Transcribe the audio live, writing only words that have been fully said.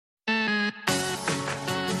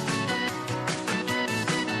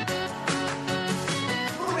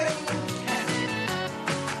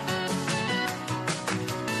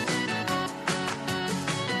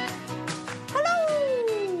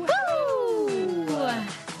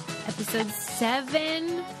episode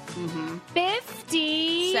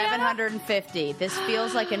 750. 750. This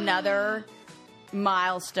feels like another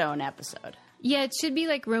milestone episode. Yeah, it should be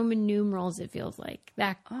like Roman numerals, it feels like.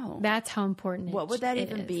 That's how important it is. What would that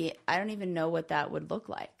even be? I don't even know what that would look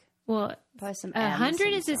like. Well, Probably some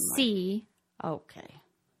 100 is a C. Okay.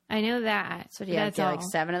 I know that. So do you have to get like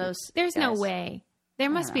 7 of those? There's guys? no way. There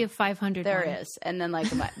must be a 500 There one. is. And then like,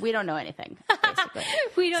 we don't know anything, basically.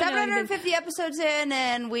 We don't 750 episodes in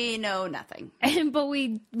and we know nothing. But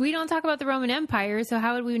we don't talk about the Roman Empire, so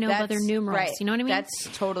how would we know about their numerals? Right. You know what I mean?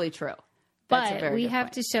 That's totally true. That's but we have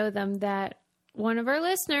to show them that one of our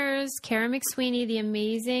listeners, Kara McSweeney, the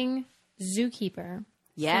amazing zookeeper,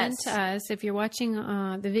 sent to us, if you're watching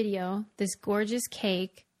the video, this gorgeous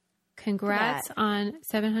cake. Congrats on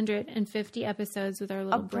 750 episodes with our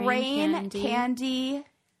little brain candy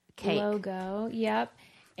cake logo. Yep.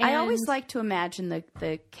 And I always like to imagine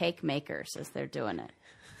the cake makers as they're doing it.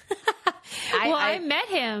 I met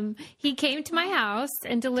him. He came to my house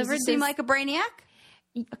and delivered. Does he seem like a brainiac?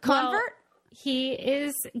 A convert? Well, he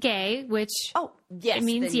is gay, which it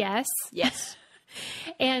means yes. Yes.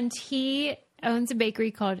 And he owns a bakery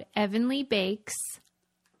called Evanly Bakes.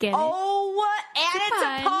 Get it? Oh, and it's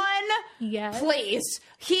a pun. Yes. Please.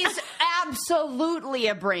 He's absolutely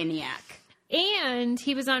a brainiac. And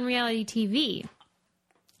he was on reality TV.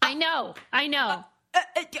 I know.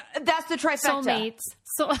 That's the trifecta.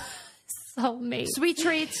 Soulmates. Sweet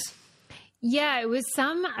treats. Yeah, it was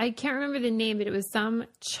I can't remember the name, but it was some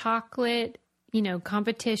chocolate,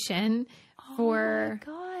 competition for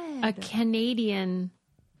a Canadian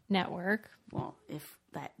network. Well, if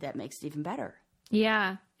that makes it even better.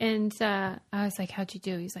 Yeah. And I was like, how'd you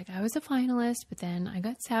do? He's like, I was a finalist, but then I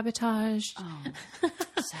got sabotaged. Oh,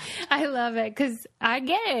 I love it because I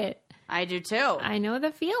get it. I do too. I know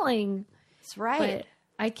the feeling. That's right. But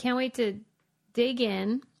I can't wait to dig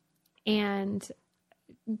in. And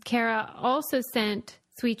Kara also sent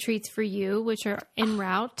sweet treats for you, which are en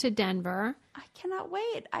route to Denver. I cannot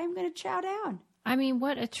wait. I'm going to chow down. I mean,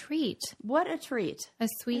 what a treat. What a treat. A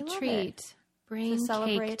sweet treat. Brain to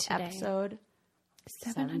celebrate cake today. Episode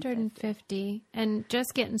 750. And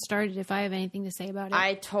just getting started if I have anything to say about it.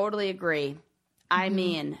 I totally agree. I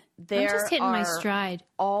mean, I'm just hitting my stride.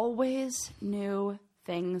 Always new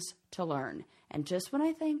things to learn. And just when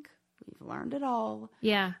I think we've learned it all,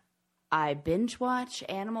 I binge watch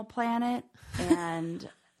Animal Planet, and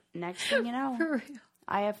next thing you know, For real.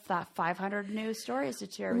 I have 500 new stories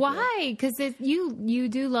to share with you. Why? Because you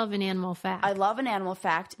do love an animal fact. I love an animal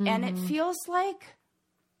fact, and it feels like...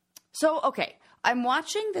 So, okay, I'm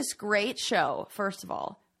watching this great show, first of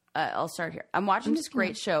all. I'll start here. I'm watching this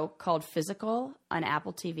great show called Physical on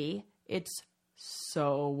Apple TV. It's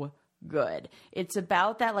so good. It's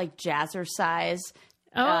about that, like, jazzercise,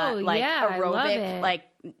 aerobic, I love it. like,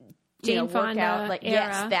 Jane workout. Fonda era.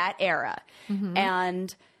 Yes, that era.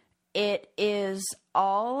 And it is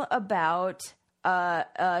all about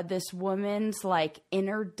this woman's, like,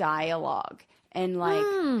 inner dialogue. And, like,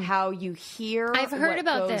 how you hear I've heard what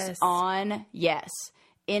about goes this. on,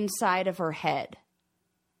 inside of her head.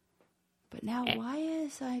 But now, why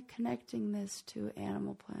is I connecting this to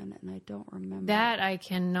Animal Planet and I don't remember? That I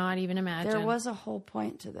cannot even imagine. There was a whole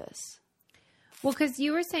point to this. Well, because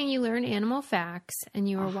you were saying you learn animal facts and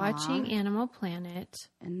you were watching Animal Planet.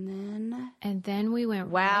 And then we went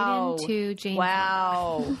right into Jane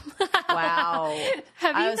Fonda. Wow.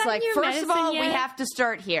 Have you I was gotten like, your first of all, medicine we yet? have to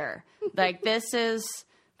start here. Like, this is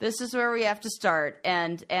where we have to start.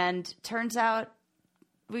 And turns out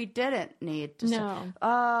we didn't need to start.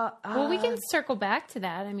 Well, we can circle back to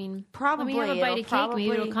that. I mean, probably let me have a bite of cake. Maybe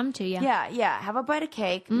it'll come to you. Yeah. Have a bite of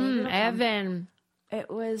cake. Maybe it'll come. Evan. It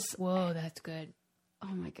was... Whoa, that's good.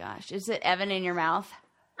 Oh, my gosh. Is it Evan in your mouth?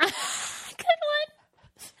 Good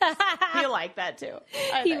one. You like that, too.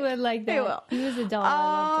 He would like that. He will. He was a doll.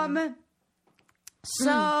 I loved him.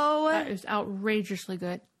 So... That is outrageously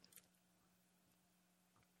good.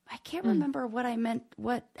 I can't remember what I meant,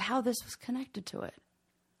 how this was connected to it.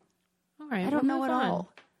 All right. I don't know at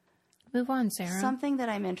all. Move on, Sarah. Something that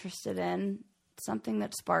I'm interested in, something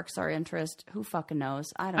that sparks our interest. Who fucking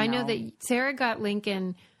knows? I don't know. I know that Sarah got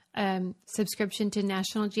Lincoln subscription to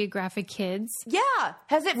National Geographic Kids. Yeah.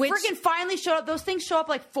 Has it freaking finally showed up? Those things show up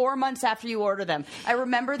like 4 months after you order them. I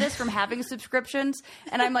remember this from having subscriptions,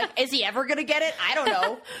 and I'm like, is he ever going to get it? I don't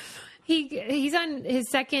know. He's on his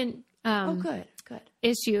second good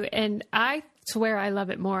issue, and I swear I love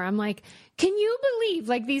it more. I'm like, can you believe,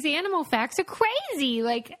 like, these animal facts are crazy?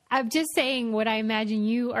 Like, I'm just saying what I imagine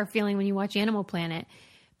you are feeling when you watch Animal Planet,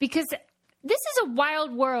 because this is a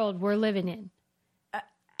wild world we're living in.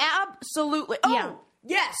 Absolutely. Oh,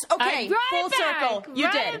 Yes. Okay. Full circle.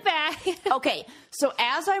 You did. Okay. So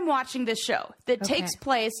as I'm watching this show that takes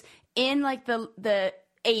place in like the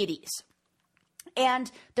 80s,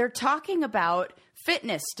 and they're talking about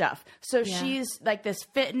fitness stuff. So she's like this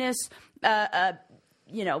fitness,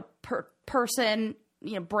 person,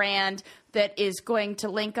 brand that is going to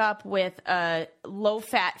link up with a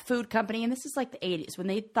low-fat food company. And this is like the 80s when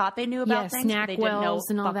they thought they knew about things. Snack but they didn't know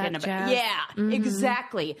and all that jazz. Yeah,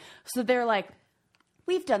 exactly. So they're like,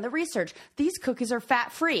 we've done the research. These cookies are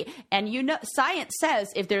fat-free. And science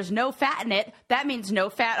says if there's no fat in it, that means no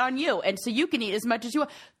fat on you. And so you can eat as much as you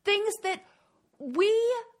want. Things that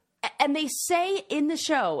and they say in the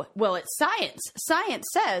show, well, it's science. Science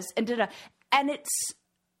says, and it's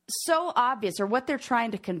so obvious, or what they're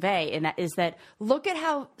trying to convey in that is that look at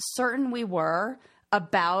how certain we were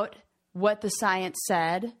about what the science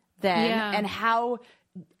said then and how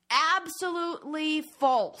absolutely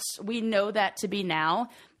false we know that to be now,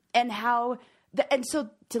 and how and so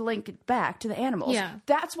to link it back to the animals. Yeah.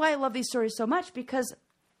 That's why I love these stories so much, because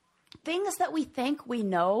things that we think we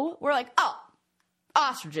know, we're like, oh,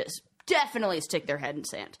 ostriches definitely stick their head in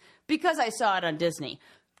sand because I saw it on Disney.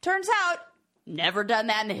 Turns out never done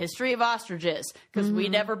that in the history of ostriches because we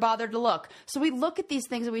never bothered to look. So we look at these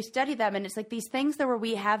things and we study them, and it's like these things where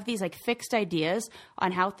we have these like fixed ideas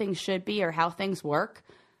on how things should be or how things work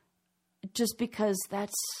just because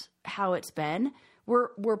that's how it's been.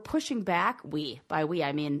 We're pushing back. By we,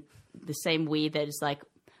 I mean the same we that is like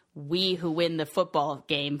we who win the football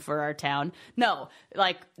game for our town. No,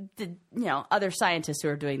 like other scientists who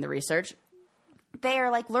are doing the research. They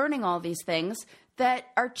are like learning all these things that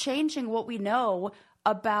are changing what we know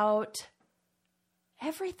about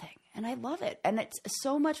everything. And I love it. And it's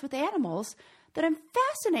so much with animals that I'm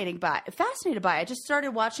fascinated by. I just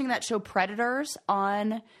started watching that show Predators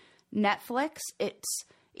on Netflix.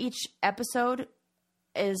 Each episode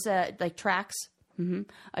is like tracks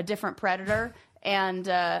a different predator. And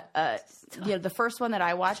the first one that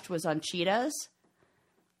I watched was on cheetahs.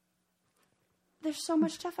 There's so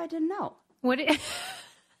much stuff I didn't know.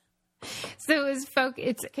 So it was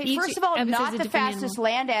it's first of all, not the fastest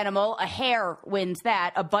land animal. A hare wins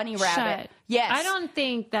that. A bunny rabbit. Yes. I don't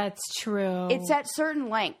think that's true. It's at certain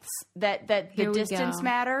lengths that the distance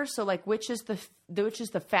matters. So like which is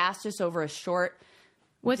the fastest over a short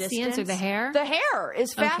What's distance. The answer? The hare? The hare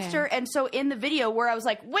is faster. Okay. And so in the video where I was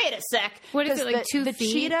like, wait a sec. What is it, like 2 feet? The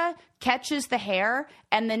cheetah catches the hare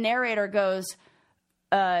and the narrator goes,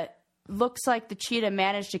 looks like the cheetah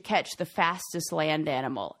managed to catch the fastest land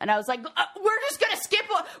animal. And I was like, we're just going to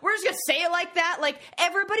we're just going to say it like that. Like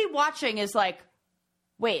everybody watching is like,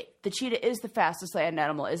 wait, the cheetah is the fastest land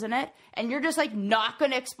animal, isn't it? And you're just like not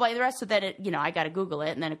going to explain the rest. So then I got to Google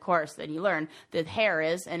it. And then of course, then you learn the hare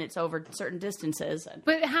is, and it's over certain distances.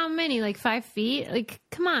 But how many? Like 5 feet? Like,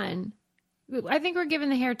 come on. I think we're giving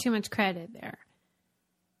the hare too much credit there.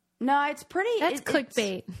 No, it's pretty. That's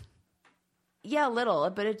clickbait. Yeah, a little,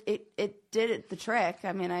 but it did the trick.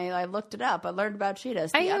 I mean, I looked it up. I learned about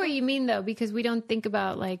cheetahs. I hear what you mean, though, because we don't think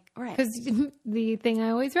about, like, because the thing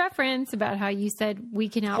I always reference about how you said we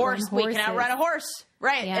can outrun horses. We can outrun a horse.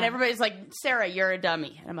 Right. Yeah. And everybody's like, Sarah, you're a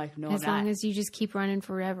dummy. And I'm like, no, I'm not. As long as you just keep running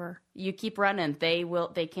forever. You keep running. They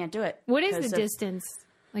can't do it. What is the distance?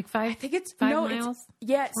 Like 5? I think it's 5 miles?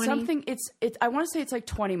 Something. It's. I want to say it's like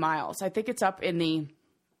 20 miles. I think it's up in the,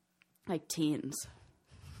 like, teens.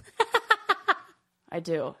 I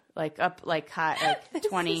do. Like up, like high, like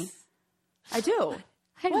 20. I do.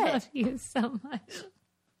 I love you so much.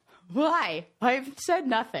 Why? I've said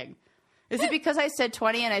nothing. Is it because I said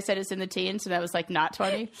 20 and I said it's in the teens and I was like not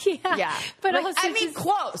 20? Yeah. But like, also I mean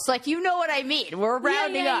close. Like you know what I mean. We're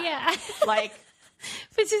rounding up. Yeah. Like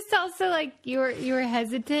but just also like you were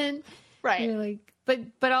hesitant. Right. You're like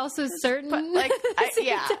but also certain. But like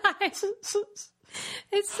yeah.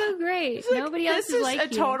 It's so great. Like, nobody else is like you.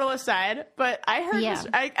 This is a total aside, but I heard this,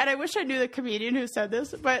 and I wish I knew the comedian who said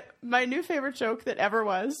this, but my new favorite joke that ever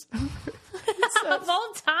was. Of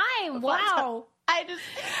all time. Wow. I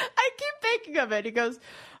keep thinking of it. He goes,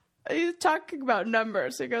 he's talking about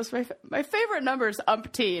numbers. He goes, my favorite number is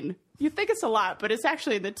umpteen. You think it's a lot, but it's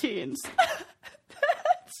actually in the teens.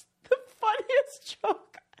 That's the funniest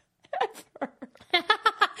joke ever.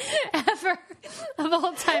 Ever of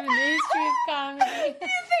all time in the history of comedy. You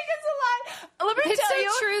think it's a lie? Let me tell you.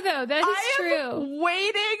 It's so true, though. That is true. I am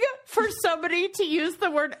waiting for somebody to use the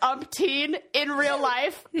word umpteen in real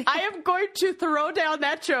life. I am going to throw down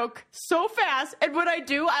that joke so fast, and when I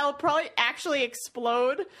do, I'll probably actually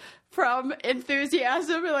explode from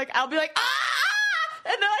enthusiasm. And I'll be like, ah!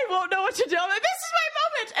 And then I won't know what to do. I'm like, this is my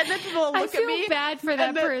moment. And then people will look at me. I feel bad for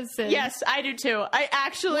that person. Yes, I do too. I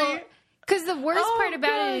actually... Because the worst part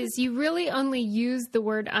about it is you really only use the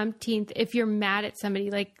word umpteenth if you're mad at somebody.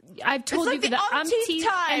 Like, I've told you for the umpteenth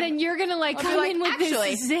time, and then you're going to like come in with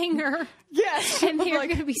this zinger. Yes. And they're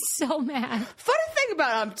going to be so mad. Funny thing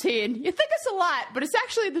about umpteen, you think it's a lot, but it's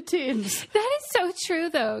actually the teens. That is so true,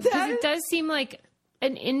 though, because it does seem like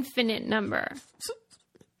an infinite number.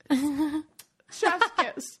 Chef's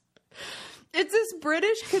kiss. It's this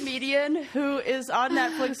British comedian who is on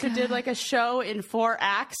Netflix who did like a show in 4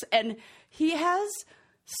 acts, and he has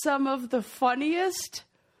some of the funniest.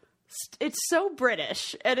 It's so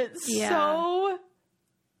British, and it's so.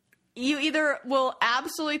 You either will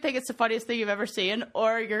absolutely think it's the funniest thing you've ever seen,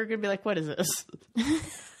 or you're going to be like, what is this?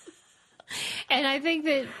 And I think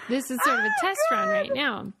that this is sort of a test run right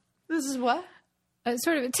now. This is what?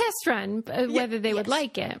 Sort of a test run, whether they would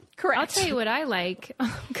like it. Correct. I'll tell you what I like.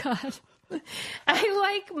 Oh, God.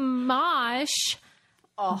 I like mosh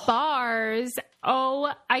bars.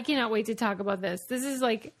 Oh, I cannot wait to talk about this. This is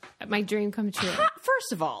like my dream come true.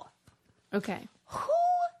 First of all. Okay. Who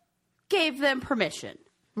gave them permission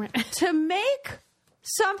to make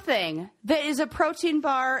something that is a protein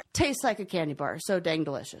bar taste like a candy bar? So dang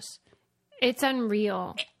delicious. It's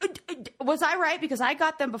unreal. Was I right? Because I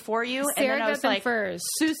got them before you. Sarah and then I was got them like, first.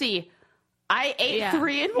 Susie, I ate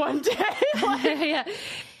 3 in one day. Yeah.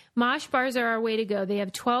 Mosh bars are our way to go. They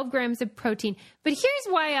have 12 grams of protein. But here's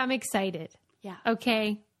why I'm excited. Yeah.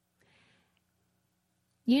 Okay.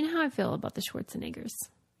 You know how I feel about the Schwarzeneggers.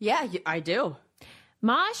 Yeah, I do.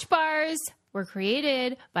 Mosh bars were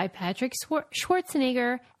created by Patrick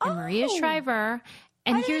Schwarzenegger and Maria Shriver.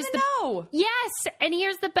 And I didn't even know. Yes, and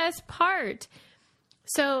here's the best part.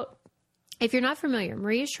 So, if you're not familiar,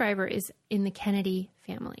 Maria Shriver is in the Kennedy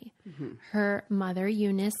family. Mm-hmm. Her mother,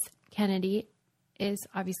 Eunice Kennedy, is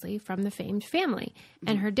obviously from the famed family. Mm-hmm.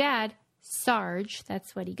 And her dad, Sarge,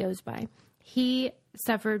 that's what he goes by, he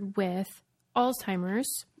suffered with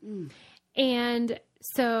Alzheimer's. And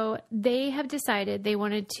so they have decided they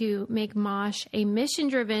wanted to make Mosh a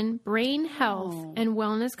mission-driven brain health and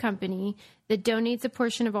wellness company that donates a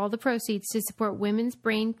portion of all the proceeds to support women's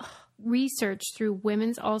brain research through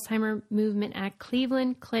Women's Alzheimer Movement at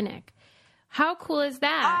Cleveland Clinic. How cool is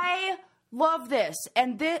that? I love this.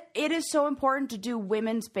 And it is so important to do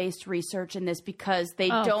women's-based research in this because they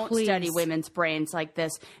don't study women's brains like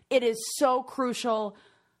this. It is so crucial.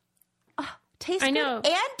 Tastes good and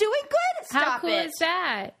doing good. Stop How cool is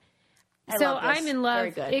that? I'm in love.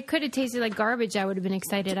 Very good. It could have tasted like garbage. I would have been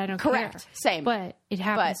excited. I don't care. Same. But it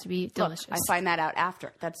happens to be delicious. Look, I find that out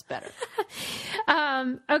after. That's better.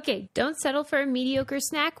 Okay. Don't settle for a mediocre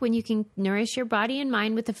snack when you can nourish your body and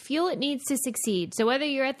mind with the fuel it needs to succeed. So whether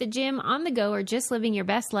you're at the gym, on the go, or just living your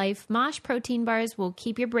best life, Mosh protein bars will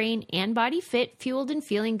keep your brain and body fit, fueled, and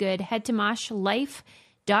feeling good. Head to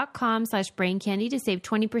moshlife.com/braincandy to save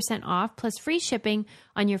 20% off plus free shipping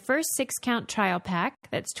on your first 6-count trial pack.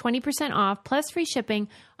 That's 20% off plus free shipping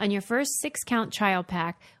on your first 6-count trial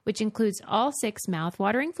pack, which includes all 6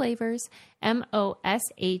 mouth-watering flavors.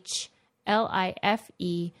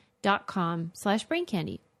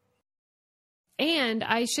 moshlife.com/braincandy. And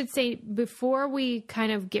I should say, before we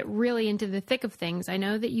kind of get really into the thick of things, I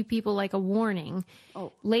know that you people like a warning.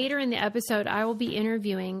 Later in the episode, I will be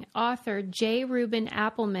interviewing author J. Reuben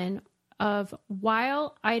Appelman of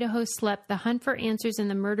While Idaho Slept, The Hunt for Answers in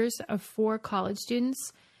the Murders of 4 College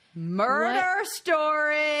Students. Murder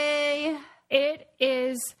story! It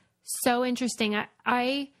is so interesting.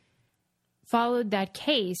 I followed that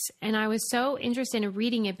case, and I was so interested in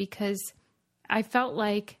reading it because I felt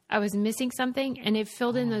like I was missing something, and it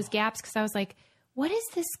filled in those gaps because I was like, what is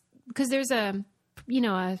this? Because there's a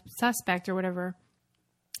suspect or whatever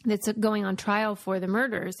that's going on trial for the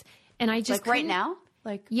murders. And I just right now?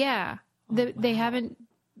 They haven't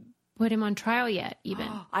put him on trial yet even.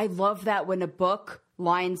 I love that when a book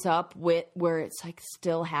lines up with where it's like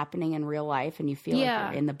still happening in real life and you feel like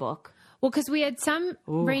you're in the book. Well, because we had some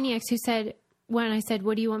brainiacs who said, when I said,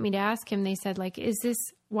 what do you want me to ask him? They said, like,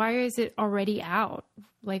 why is it already out?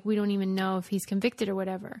 Like, we don't even know if he's convicted or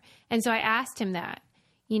whatever. And so I asked him that,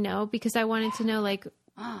 because I wanted to know, like,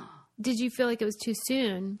 did you feel like it was too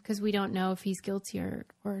soon? Because we don't know if he's guilty or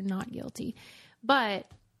not guilty. But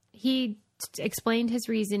he explained his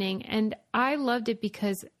reasoning, and I loved it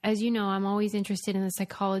because, as you know, I'm always interested in the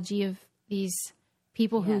psychology of these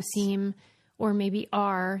people who seem or maybe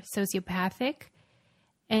are sociopathic.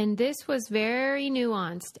 And this was very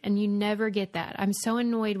nuanced, and you never get that. I'm so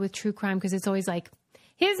annoyed with true crime because it's always like,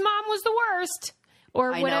 his mom was the worst,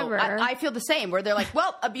 or whatever. I feel the same, where they're like,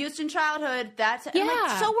 well, abused in childhood, that's... Yeah.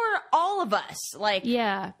 Like, so were all of us. Like,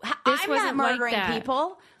 I'm not murdering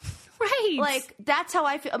people. Right. Like, that's how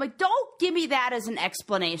I feel. I'm like, don't give me that as an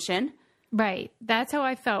explanation. Right. That's how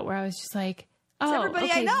I felt, where I was just like, oh, everybody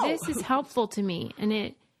okay, I know. this is helpful to me. And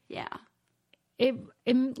it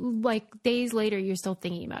like days later, you're still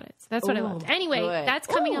thinking about it. So that's what I loved. Anyway, that's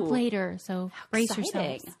coming up later. So brace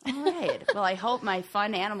yourselves. All right. Well, I hope my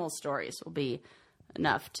fun animal stories will be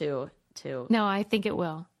enough to No, I think it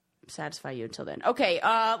will satisfy you until then. Okay.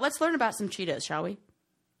 Let's learn about some cheetahs, shall we?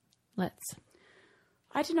 Let's.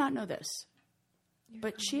 I did not know this,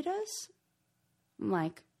 but cheetahs,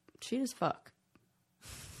 cheetahs fuck.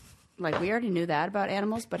 Like, we already knew that about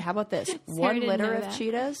animals, but how about this? One litter of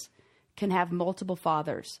cheetahs can have multiple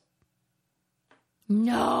fathers.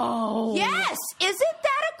 No. Yes! Isn't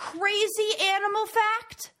that a crazy animal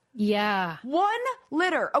fact? Yeah. One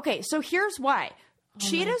litter. Okay, so here's why.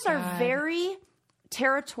 Cheetahs are very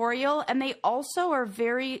territorial, and they also are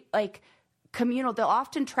very, communal. They'll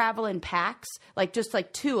often travel in packs, just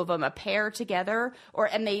two of them, a pair together,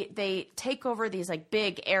 and they take over these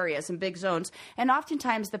big areas and big zones. And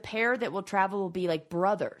oftentimes the pair that will travel will be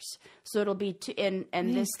brothers. So it'll be they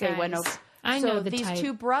went over. I know the these type.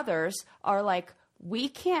 Two brothers are we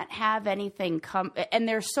can't have anything come, and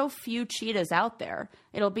there's so few cheetahs out there.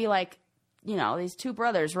 It'll be these two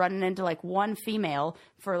brothers running into one female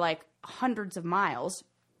for hundreds of miles.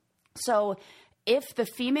 So if the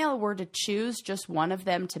female were to choose just one of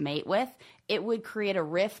them to mate with, it would create a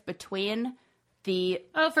rift between the...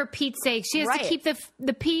 Oh, for Pete's sake. She has to keep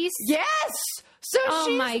the peace? Yes!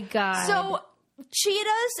 My God. So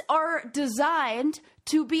cheetahs are designed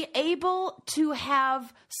to be able to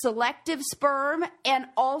have selective sperm and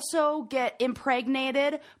also get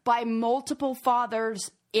impregnated by multiple fathers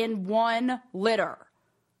in one litter.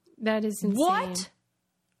 That is insane. What?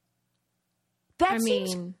 That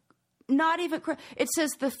seems... Not even. It says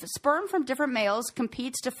the sperm from different males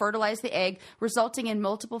competes to fertilize the egg, resulting in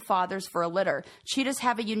multiple fathers for a litter. Cheetahs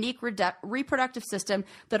have a unique reproductive system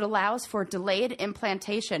that allows for delayed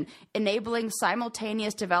implantation, enabling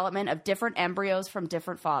simultaneous development of different embryos from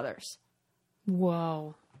different fathers.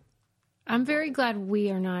 Whoa. I'm very glad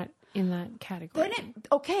we are not in that category.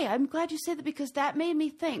 Okay, I'm glad you said that, because that made me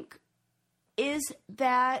think,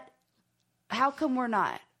 how come we're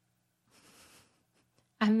not?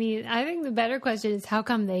 I mean, I think the better question is, how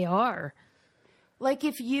come they are? Now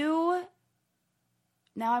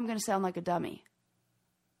I'm going to sound like a dummy.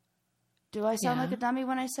 Do I sound like a dummy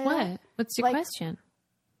when I say that? What? What's your question?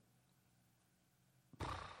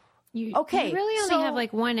 You really only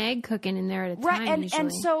have one egg cooking in there at a time, usually.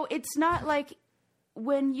 And so it's not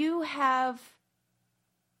when you have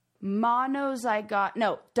dizygotic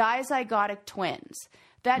twins,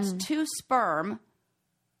 that's two sperm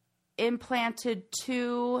implanted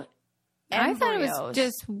two embryos. I thought it was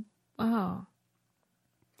just,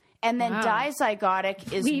 and then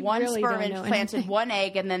dizygotic is one sperm implanted one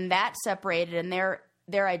egg, and then that separated, and they're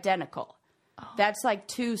identical. That's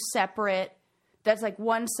two separate, that's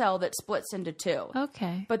one cell that splits into two.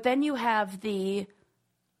 Okay. But then you have the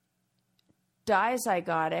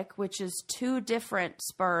dizygotic, which is two different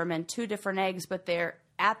sperm and two different eggs, but they're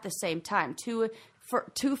at the same time. Two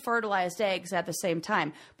fertilized eggs at the same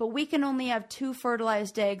time. But we can only have two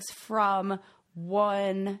fertilized eggs from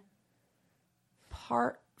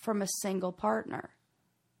from a single partner.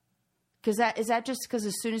 Is that just because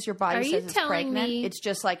as soon as your body says it's pregnant, it's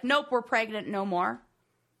just nope, we're pregnant, no more?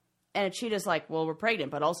 And a cheetah's well, we're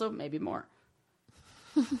pregnant, but also maybe more.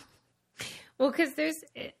 Well, because there's...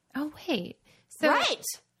 Oh, wait. So, right.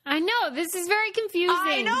 I know. This is very confusing.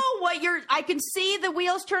 I know I can see the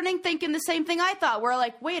wheels turning, thinking the same thing I thought. We're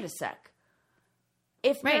wait a sec.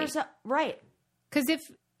 If there's a... Right. Because if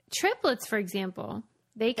triplets, for example,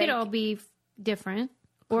 they could all be different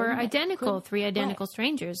or identical. Three identical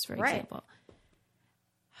strangers, for example.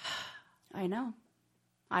 I know.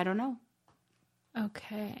 I don't know.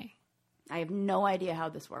 Okay. I have no idea how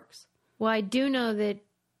this works. Well, I do know that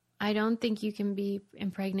I don't think you can be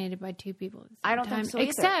impregnated by two people at the same time. I don't think so either.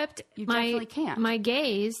 Except you definitely can't. My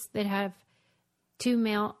gays that have two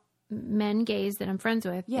men gays that I'm friends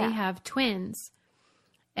with, they have twins.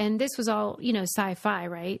 And this was all, sci-fi,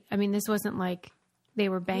 right? I mean, this wasn't they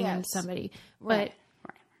were banging somebody. But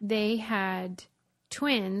they had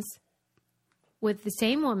twins with the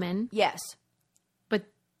same woman. Yes. But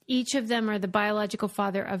each of them are the biological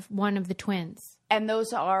father of one of the twins. And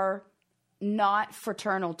those are... not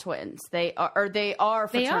fraternal twins. They are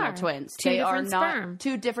fraternal twins. They are not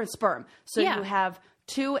two different sperm. So you have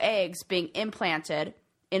two eggs being implanted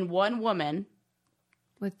in one woman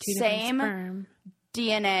with two different sperm.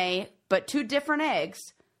 DNA, but two different eggs,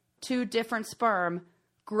 two different sperm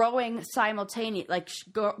growing simultaneously,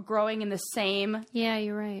 growing in the same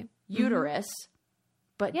you're right. uterus,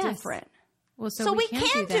 but different. Well, so we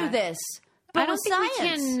can do this. But I don't think science, we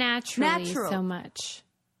can naturally so much.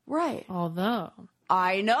 Right. Although.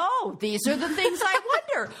 I know. These are the things I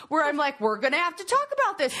wonder. Where I'm like, we're going to have to talk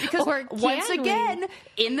about this. Because once again,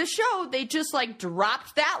 in the show, they just like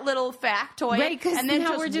dropped that little factoid. Right, and then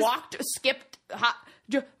skipped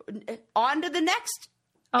on to the next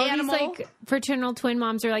animal. These like fraternal twin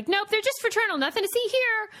moms are like, nope, they're just fraternal. Nothing to see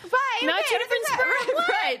here. Right. Not two different sperms.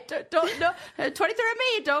 Right. Don't, no,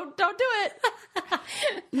 23andMe. Don't do it.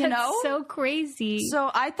 You know? So crazy. So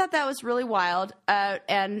I thought that was really wild.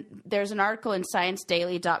 And there's an article in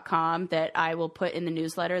ScienceDaily.com that I will put in the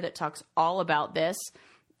newsletter that talks all about this.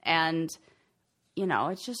 And, you know,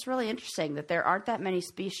 it's just really interesting that there aren't that many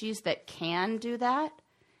species that can do that.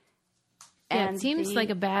 Yeah, and it seems like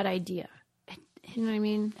a bad idea. You know what I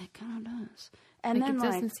mean? It kind of does. And like, then it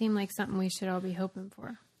doesn't seem like something we should all be hoping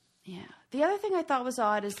for. Yeah. The other thing I thought was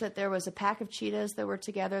odd is that there was a pack of cheetahs that were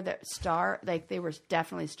together that they were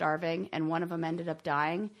definitely starving, and one of them ended up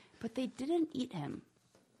dying, but they didn't eat him.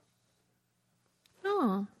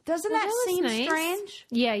 Oh. Doesn't that seem strange?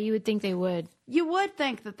 Yeah, you would think they would. You would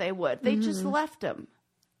think that they would. They just left him.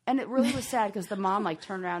 And it really was sad because the mom like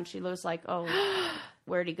turned around and she was like, oh,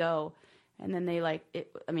 where'd he go? And then they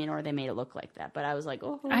or they made it look like that. But I was like,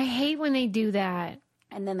 oh. I hate when they do that.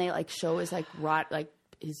 And then they like show his like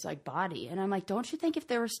his like body. And I'm like, don't you think if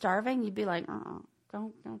they were starving, you'd be like,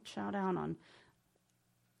 don't chow down on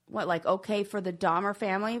what, like, okay for the Dahmer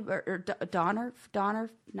family or Donner,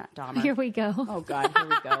 not Dahmer. Here we go. Oh God, here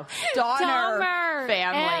we go. Donner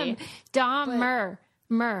family. Dahmer.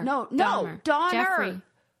 No, Dahmer. Donner. Jeffrey.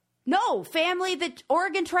 No, family, the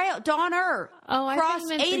Oregon Trail, Donner. Oh, I cross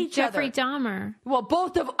think ate each Jeffrey other. Dahmer. Well,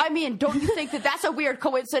 don't you think that that's a weird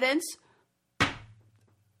coincidence?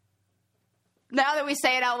 Now that we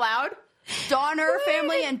say it out loud, Donner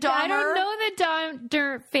family and Dahmer. I don't know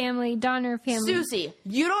the Donner family. Susie,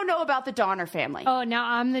 you don't know about the Donner family. Oh, now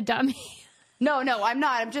I'm the dummy. No, I'm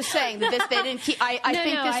not. I'm just saying that they didn't keep.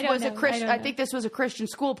 I think this was a Christian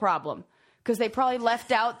school problem because they probably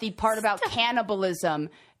left out the part about cannibalism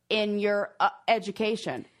in your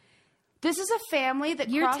education. This is a family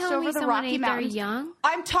that crossed over the Rocky Mountains. Young?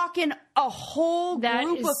 I'm talking a whole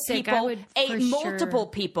group of people ate multiple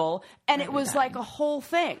people, and it was like a whole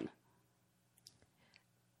thing.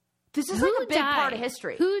 This is like a big part of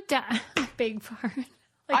history. Who died? Big part. Like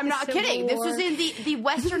I'm not kidding. This was in the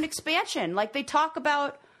Western expansion. Like they talk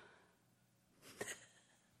about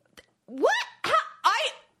what?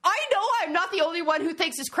 I know I'm not the only one who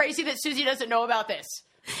thinks it's crazy that Susie doesn't know about this.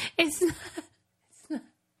 It's not.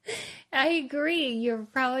 I agree. You're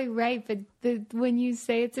probably right, but when you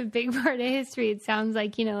say it's a big part of history, it sounds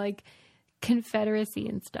like, like Confederacy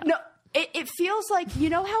and stuff. No, it feels like,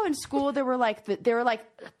 how in school there were like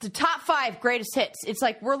the top 5 greatest hits. It's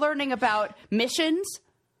like we're learning about missions.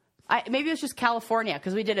 Maybe it was just California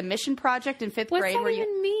because we did a mission project in 5th grade. What's that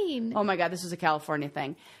even mean? Oh my God, this is a California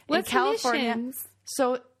thing. What's in California? Missions?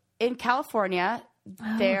 So in California,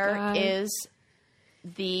 there is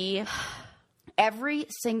every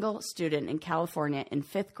single student in California in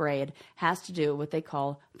 5th grade has to do what they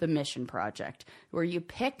call the mission project, where you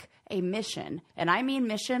pick a mission. And I mean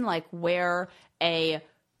mission like where a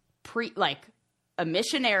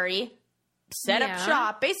missionary set up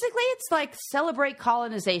shop. Basically, it's like celebrate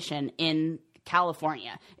colonization in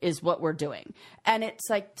California is what we're doing. And it's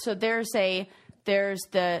like, so there's the,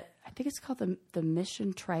 I think it's called the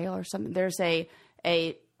Mission Trail or something. There's a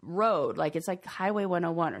road, like it's like Highway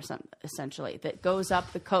 101 or something, essentially, that goes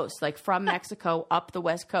up the coast, like from Mexico up the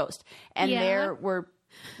West Coast. And there were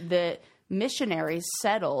the missionaries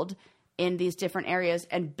settled in these different areas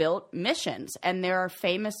and built missions. And there are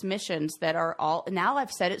famous missions that are all, now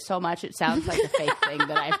I've said it so much, it sounds like a fake thing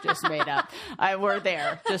that I've just made up. We're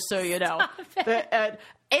there, just so you know.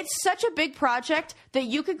 It's such a big project that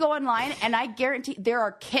you could go online and I guarantee there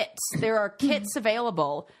are kits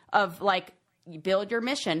available of like, you build your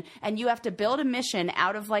mission, and you have to build a mission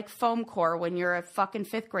out of like foam core when you're a fucking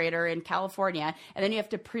 5th grader in California, and then you have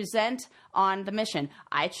to present on the mission.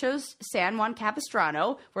 I chose San Juan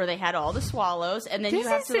Capistrano, where they had all the swallows, and then you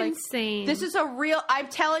have to like. Insane. This is a real. I'm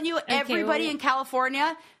telling you, everybody in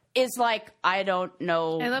California is like, I don't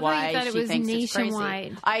know why she thinks it's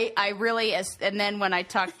crazy. I really is, and then when I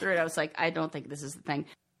talked through it, I was like, I don't think this is the thing.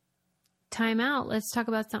 Time out. Let's talk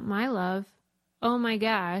about something I love. Oh my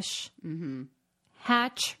gosh. Mm-hmm.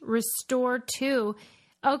 Hatch Restore 2.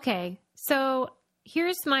 Okay, so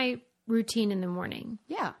here's my routine in the morning.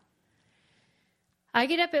 Yeah. I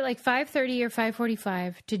get up at like 5:30 or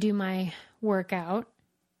 5:45 to do my workout,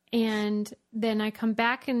 and then I come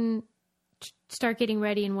back and start getting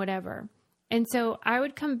ready and whatever. And so I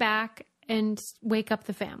would come back and wake up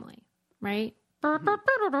the family, right?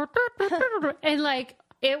 And like,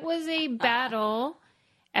 it was a battle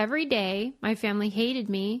every day. My family hated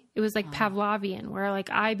me. It was like Pavlovian, where like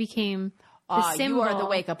I became the symbol. You are the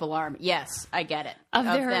wake up alarm. Yes, I get it. Of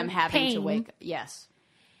them having to wake up. Yes.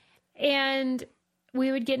 And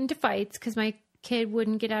we would get into fights because my kid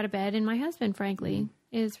wouldn't get out of bed. And my husband, frankly,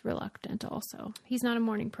 is reluctant also. He's not a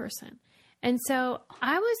morning person. And so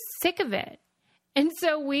I was sick of it. And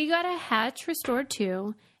so we got a Hatch Restore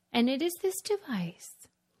 2. And it is this device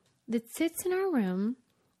that sits in our room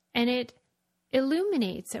and it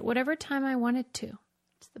illuminates at whatever time I want it to.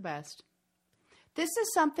 It's the best. This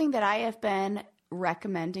is something that I have been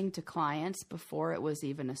recommending to clients before it was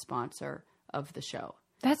even a sponsor of the show.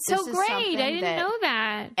 That's so great. I didn't know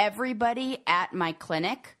that. Everybody at my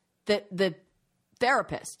clinic, the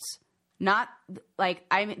therapists, not like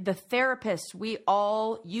the therapists, we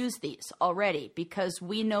all use these already because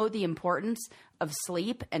we know the importance of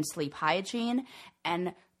sleep and sleep hygiene.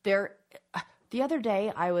 And the other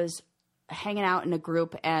day I was hanging out in a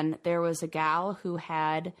group and there was a gal who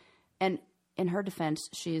had, and in her defense,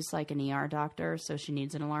 she's like an ER doctor, so she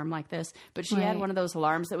needs an alarm like this. But she had one of those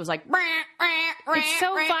alarms that was like, it's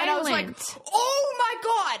so violent. And I was like, oh my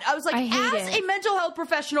God. I was like, as a mental health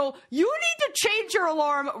professional, you need to change your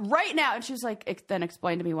alarm right now. And she was like, then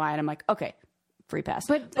explain to me why. And I'm like, okay, free pass.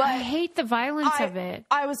 But I hate the violence of it.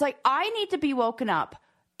 I was like, I need to be woken up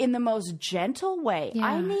in the most gentle way. Yeah.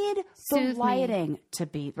 I need the lighting to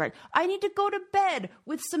be right. I need to go to bed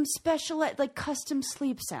with some special, like custom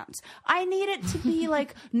sleep sounds. I need it to be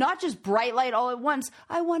like not just bright light all at once.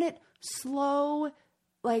 I want it slow,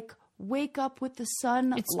 like wake up with the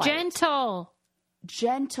sun. It's gentle.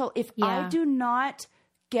 Gentle. If I do not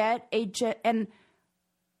get and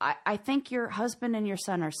I think your husband and your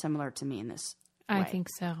son are similar to me in this way. I think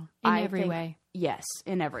so. In every way. Yes,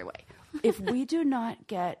 in every way. If we do not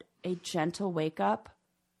get a gentle wake up,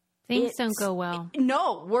 things don't go well.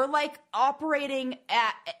 No, we're like operating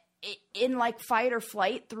in like fight or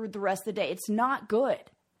flight through the rest of the day. It's not good.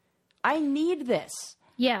 I need this.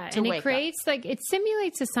 Yeah, and it creates like it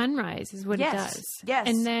simulates a sunrise is what it does. Yes.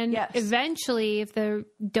 And then eventually if they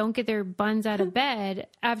don't get their buns out of bed,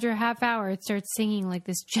 after a half hour it starts singing like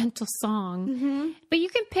this gentle song. Mm-hmm. But you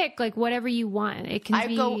can pick like whatever you want. It can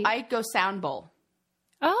I go sound bowl.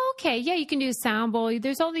 Oh, okay. Yeah, you can do sound bowl.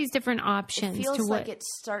 There's all these different options. It feels like it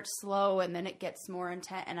starts slow and then it gets more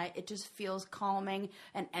intense, and it just feels calming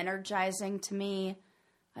and energizing to me.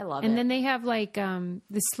 I love it. And then they have like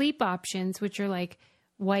the sleep options, which are like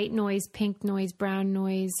white noise, pink noise, brown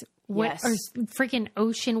noise, or freaking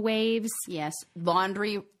ocean waves. Yes,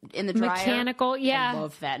 laundry in the dryer. Mechanical, yeah. I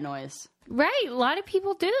love that noise. Right, a lot of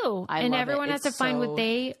people do. And everyone has to find what what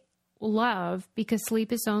they love because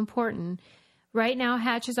sleep is so important. Right now,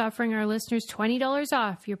 Hatch is offering our listeners $20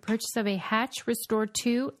 off your purchase of a Hatch Restore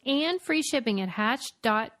 2 and free shipping at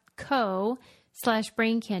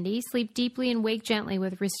hatch.co/braincandy. Sleep deeply and wake gently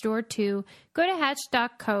with Restore 2. Go to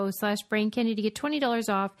hatch.co/braincandy to get $20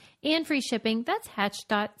 off and free shipping. That's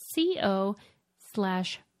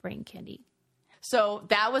hatch.co/braincandy. So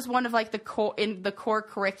that was one of like the core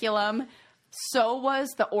curriculum. So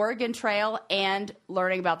was the Oregon Trail and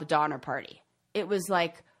learning about the Donner Party. It was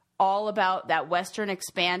like all about that Western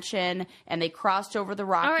expansion, and they crossed over the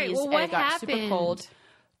Rockies, and it got super cold.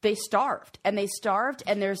 They starved, and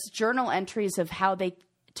there's journal entries of how they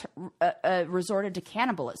resorted to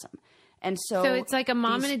cannibalism. And so it's like a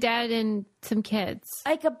mom and a dad and some kids.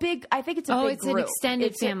 Like I think it's a big group. An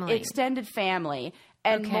extended family. Extended family.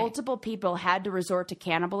 And multiple people had to resort to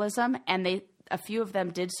cannibalism, and a few of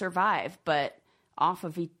them did survive, but off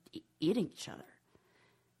of eating each other.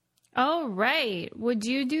 Oh, right. Would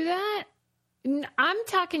you do that? I'm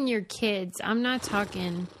talking your kids. I'm not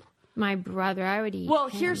talking my brother. I would eat him.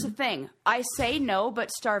 Here's the thing. I say no, but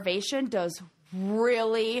starvation does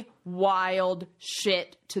really wild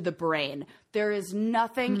shit to the brain. There is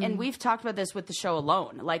nothing, and we've talked about this with the show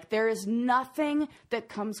alone, like there is nothing that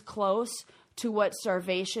comes close to what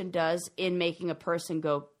starvation does in making a person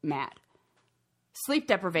go mad. Sleep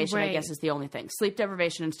deprivation, I guess, is the only thing. Sleep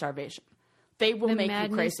deprivation and starvation. They will make you crazy.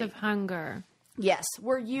 The madness of hunger. Yes.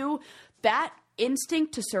 That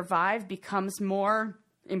instinct to survive becomes more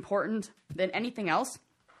important than anything else,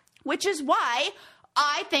 which is why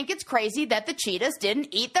I think it's crazy that the cheetahs didn't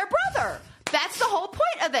eat their brother. That's the whole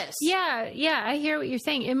point of this. Yeah, I hear what you're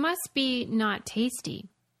saying. It must be not tasty.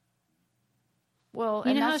 Well,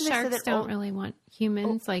 you know how sharks don't really want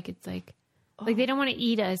humans? Like it's like they don't want to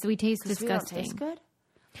eat us. We taste disgusting. We don't taste good?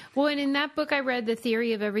 Well, and in that book I read, The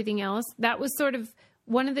Theory of Everything Else, that was sort of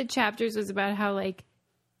one of the chapters was about how like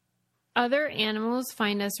other animals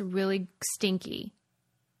find us really stinky.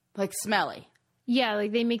 Like smelly. Yeah,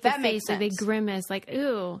 like they make the face, like they grimace, like,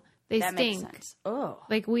 ooh, they stink. Makes sense. Oh.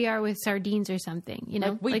 Like we are with sardines or something, you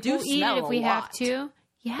know? Like we do we'll smell eat it if we a lot. have to.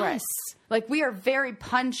 Yes. Right. Like we are very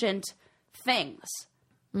pungent things.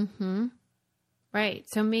 Mm-hmm. Right.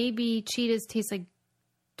 So maybe cheetahs taste like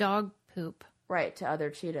dog poop. Right, to other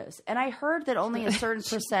cheetahs. And I heard that only a certain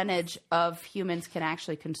percentage of humans can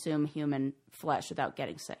actually consume human flesh without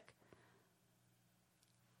getting sick.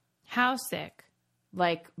 How sick?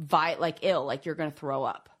 Like ill, like you're going to throw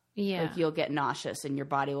up. Yeah. Like you'll get nauseous and your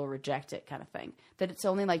body will reject it kind of thing. That it's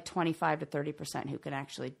only like 25 to 30% who can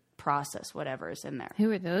actually process whatever is in there.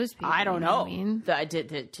 Who are those people? I don't know. I mean, I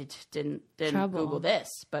didn't Google this,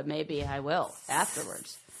 but maybe I will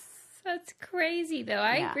afterwards. That's crazy, though.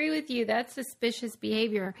 I agree with you. That's suspicious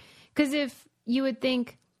behavior. Because if you would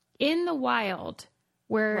think in the wild,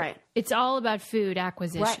 where it's all about food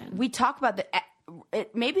acquisition. Right. We talk about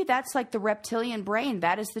maybe that's like the reptilian brain.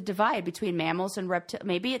 That is the divide between mammals and reptilians.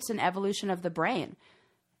 Maybe it's an evolution of the brain.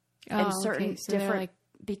 And certain different,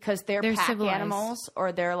 because they're pack civilized animals,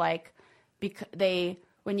 or they're like, because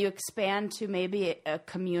when you expand to maybe a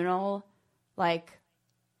communal, like,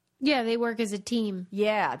 yeah, they work as a team.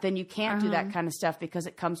 Yeah, then you can't do that kind of stuff because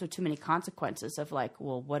it comes with too many consequences of like,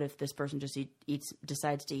 well, what if this person just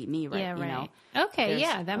decides to eat me, right? Yeah, right. You know? Okay,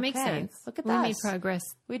 that makes sense. Look at that. We made progress.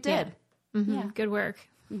 We did. Yeah. Mm-hmm. Yeah. Good work.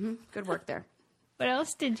 Mm-hmm. Good work there. What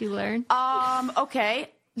else did you learn?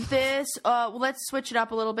 Okay. Let's switch it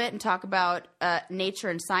up a little bit and talk about nature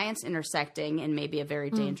and science intersecting in maybe a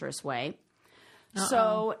very dangerous way.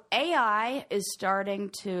 So AI is starting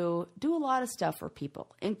to do a lot of stuff for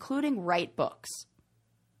people, including write books.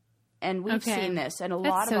 And we've seen this, and a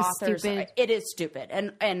lot of authors. It is stupid,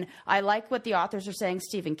 and I like what the authors are saying.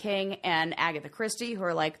 Stephen King and Agatha Christie, who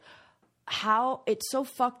are like, how it's so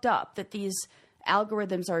fucked up that these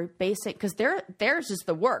algorithms are basic, because theirs is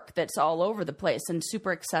the work that's all over the place and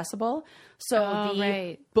super accessible. So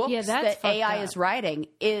the books that AI is writing,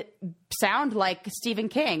 it sound like Stephen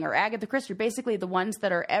King or Agatha Christie, basically the ones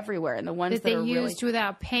that are everywhere and the ones that are used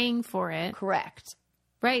without paying for it. Correct.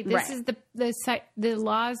 Right. This is the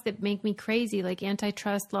laws that make me crazy, like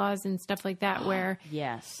antitrust laws and stuff like that, where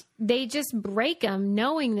they just break them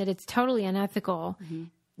knowing that it's totally unethical.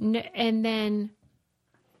 Mm-hmm. And then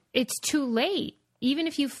it's too late. Even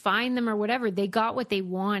if you find them or whatever, they got what they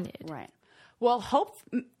wanted. Right. Well,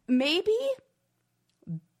 maybe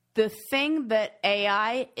the thing that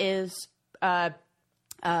AI is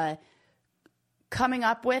coming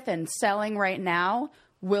up with and selling right now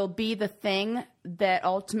will be the thing that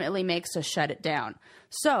ultimately makes us shut it down.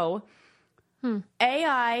 So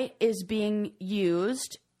AI is being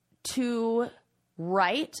used to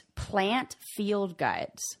write plant field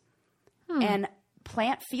guides. And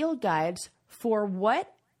plant field guides for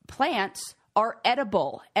what plants are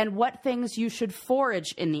edible and what things you should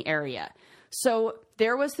forage in the area. So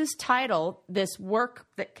there was this work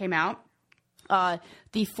that came out,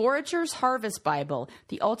 The Forager's Harvest Bible,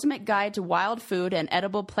 the ultimate guide to wild food and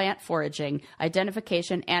edible plant foraging,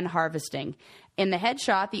 identification, and harvesting. In the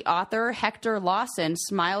headshot, the author, Hector Lawson,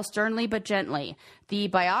 smiles sternly but gently. The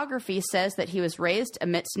biography says that he was raised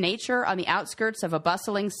amidst nature on the outskirts of a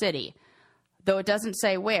bustling city, though it doesn't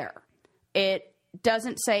say where. It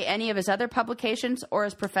doesn't say any of his other publications or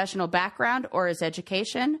his professional background or his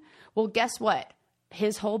education. Well, guess what?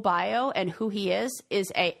 His whole bio and who he is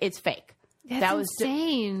it's fake. That's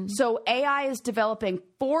insane. So AI is developing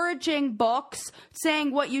foraging books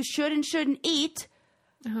saying what you should and shouldn't eat.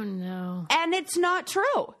 Oh, no. And it's not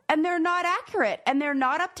true. And they're not accurate. And they're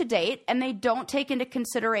not up to date. And they don't take into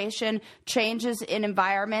consideration changes in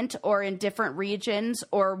environment or in different regions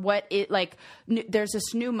or there's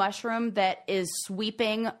this new mushroom that is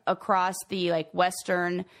sweeping across the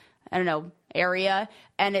western, area.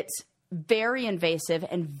 And it's very invasive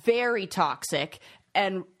and very toxic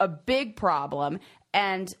and a big problem.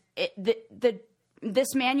 And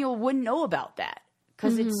this manual wouldn't know about that.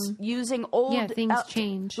 Because it's using old... things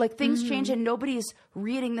change. Things change and nobody's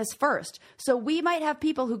reading this first. So we might have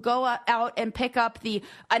people who go out and pick up the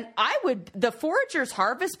Forager's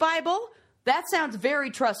Harvest Bible. That sounds very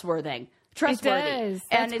trustworthy. It does.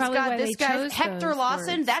 And it's got this guy, Hector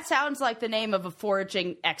Lawson. Words. That sounds like the name of a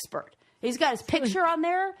foraging expert. He's got his picture on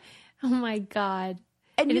there. Oh, my God.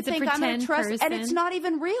 And you think I'm going to trust... And it's not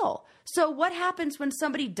even real. So what happens when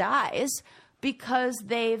somebody dies... because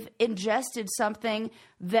they've ingested something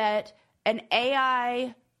that that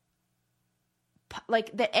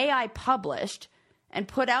AI published and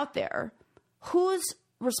put out there? Who's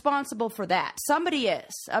responsible for that? Somebody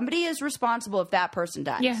is. Somebody is responsible if that person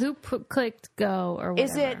dies. Yeah, who clicked go or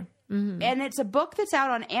whatever. Is it And it's a book that's out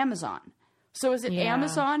on Amazon. So is it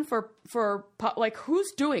Amazon for like,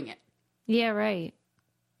 who's doing it? Yeah, right.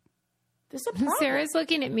 This is a problem. Sarah's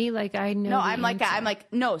looking at me like I know. No, I'm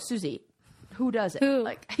like, no, Susie, who does it? Who?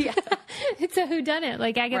 Like, yeah. It's a whodunit,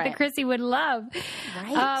 like Agatha Christie would love.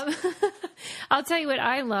 Right. I'll tell you what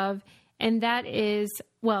I love, and that is,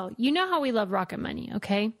 well, you know how we love Rocket Money,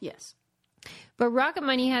 okay? Yes. But Rocket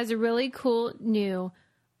Money has a really cool new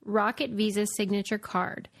Rocket Visa signature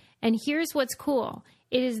card. And here's what's cool.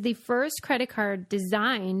 It is the first credit card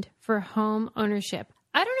designed for home ownership.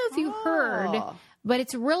 I don't know if you heard, but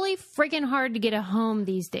it's really freaking hard to get a home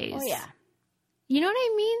these days. Oh, yeah. You know what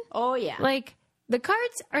I mean? Oh, yeah. Like, the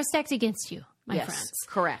cards are stacked against you, my friends.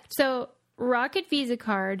 Correct. So, Rocket Visa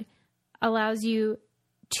card allows you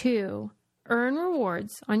to earn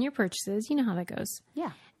rewards on your purchases. You know how that goes.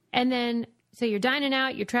 Yeah. And then, so you're dining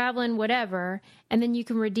out, you're traveling, whatever, and then you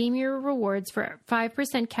can redeem your rewards for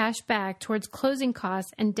 5% cash back towards closing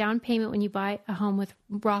costs and down payment when you buy a home with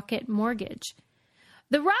Rocket Mortgage.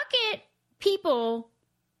 The Rocket people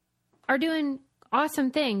are doing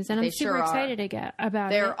awesome things, and I'm super excited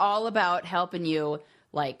about it. They're all about helping you,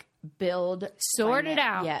 like, sort it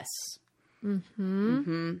out. Yes.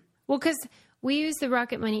 Well, because we use the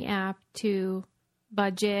Rocket Money app to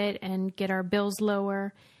budget and get our bills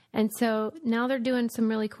lower. And so now they're doing some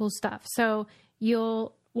really cool stuff. So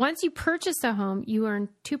once you purchase a home, you earn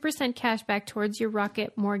 2% cash back towards your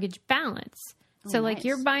Rocket Mortgage balance. So like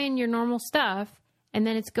you're buying your normal stuff and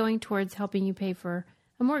then it's going towards helping you pay for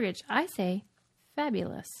a mortgage. I say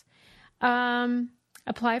fabulous.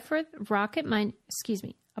 Apply for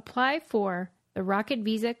the Rocket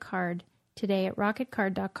Visa card today at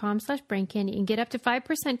rocketcard.com/braincandy and get up to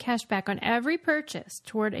 5% cash back on every purchase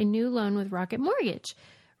toward a new loan with Rocket Mortgage.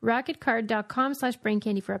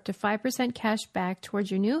 rocketcard.com/braincandy for up to 5% cash back towards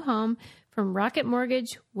your new home from Rocket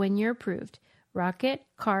Mortgage when you're approved.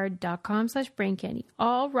 rocketcard.com/braincandy.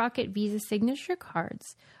 All Rocket Visa signature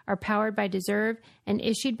cards are powered by Deserve and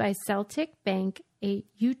issued by Celtic Bank, a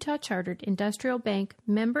Utah chartered industrial bank,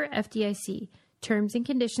 member FDIC. Terms and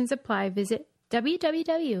conditions apply. Visit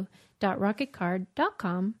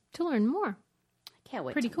www.rocketcard.com to learn more. I can't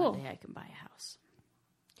wait. Pretty cool. One day I can buy a house.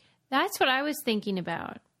 That's what I was thinking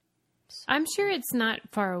about. I'm sure it's not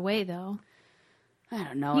far away, though. I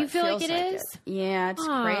don't know. You feel like it is? Yeah, it's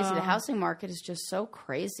crazy. The housing market is just so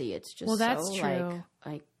crazy. It's just that's so true.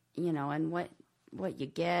 like and what you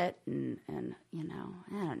get and I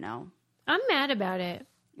don't know. I'm mad about it.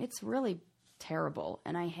 It's really terrible,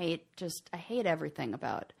 and I hate everything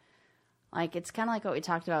about. Like, it's kind of like what we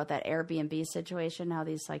talked about with that Airbnb situation. How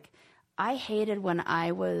these, like, I hated when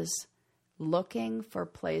I was looking for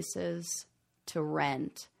places to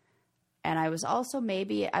rent. And I was also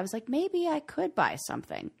maybe I could buy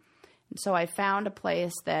something. And so I found a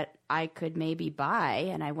place that I could maybe buy,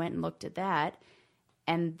 and I went and looked at that.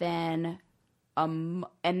 And then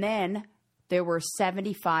there were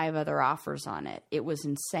 75 other offers on it. It was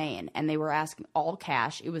insane. And they were asking all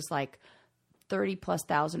cash. It was like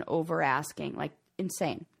 30,000+ over asking, like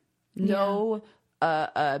insane. No,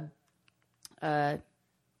 what are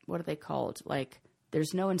they called? Like,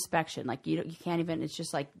 there's no inspection. Like, you can't even, it's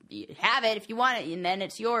just like, you have it if you want it, and then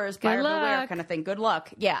it's yours. Buyer beware kind of thing. Good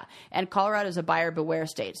luck. Yeah. And Colorado is a buyer beware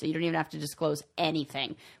state, so you don't even have to disclose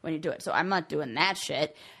anything when you do it. So I'm not doing that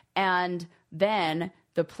shit. And then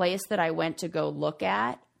the place that I went to go look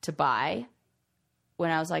at to buy,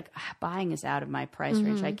 when I was like, buying is out of my price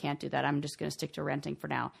range. I can't do that. I'm just going to stick to renting for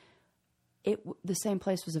now. The same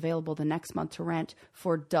place was available the next month to rent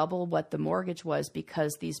for double what the mortgage was,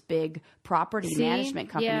 because these big property management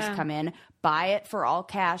companies come in, buy it for all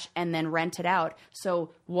cash, and then rent it out. So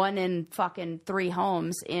 1 in fucking 3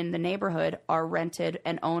 homes in the neighborhood are rented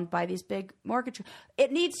and owned by these big mortgage.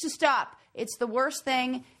 It needs to stop. It's the worst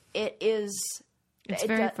thing. It is. It's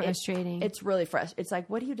very frustrating. It's really frustrating. It's like,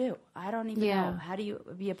 what do you do? I don't even know. How do you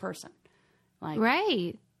be a person? Like,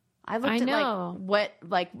 right. I looked at like what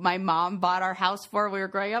like my mom bought our house for when we were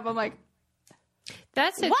growing up. I'm like,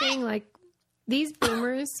 that's the thing. Like, these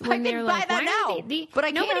boomers, when they're like, buy that now,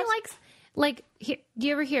 but nobody likes. Like, do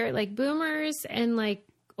you ever hear it? Like, boomers and like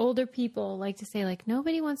older people like to say like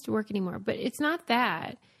nobody wants to work anymore, but it's not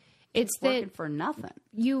that. It's that working for nothing.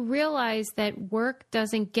 You realize that work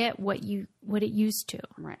doesn't get what it used to.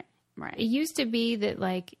 Right. It used to be that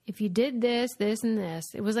like if you did this, this, and this,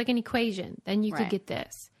 it was like an equation. Then you could get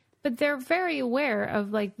this. But they're very aware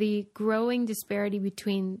of like the growing disparity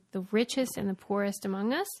between the richest and the poorest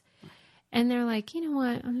among us. And they're like, you know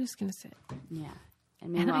what? I'm just going to sit. Yeah.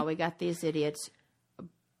 And meanwhile, we got these idiots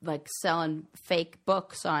like selling fake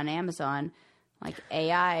books on Amazon. Like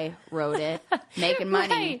AI wrote it, making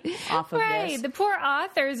money off of this. The poor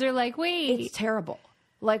authors are like, wait. It's terrible.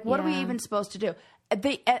 Like, what are we even supposed to do?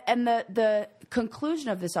 The conclusion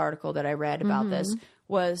of this article that I read about this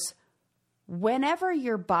was, whenever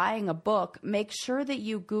you're buying a book, make sure that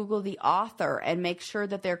you Google the author and make sure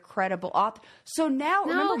that they're credible author. So now,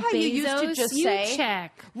 remember how you used to just say,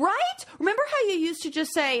 check. Right? Remember how you used to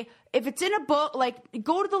just say, if it's in a book, like,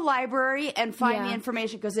 go to the library and find the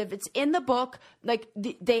information, because if it's in the book, like,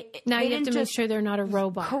 now you have to make sure they're not a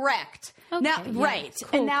robot. Correct. Okay, now, right.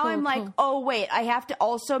 Cool, and now I'm like, oh, wait, I have to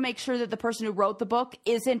also make sure that the person who wrote the book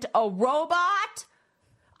isn't a robot?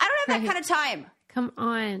 I don't have that kind of time. Come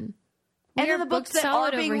on. And then the books that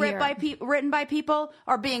are being written by people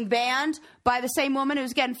are being banned by the same woman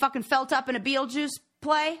who's getting fucking felt up in a Beetlejuice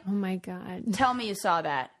play. Oh, my God. Tell me you saw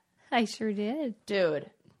that. I sure did. Dude.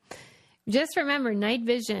 Just remember, night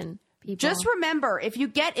vision, people. Just remember, if you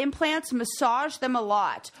get implants, massage them a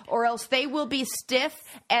lot, or else they will be stiff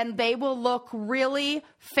and they will look really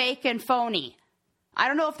fake and phony. I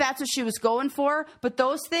don't know if that's what she was going for, but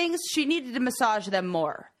those things, she needed to massage them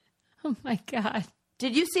more. Oh, my God.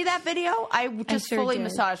 Did you see that video? I just fully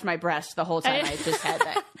massaged my breast the whole time I just had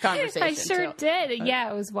that conversation. I sure did.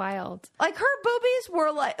 Yeah, it was wild. Like, her boobies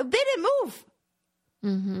were like, they didn't move.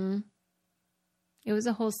 Mm-hmm. It was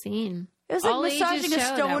a whole scene. It was like massaging a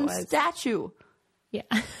stone statue. Yeah.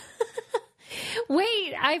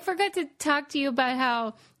 Wait, I forgot to talk to you about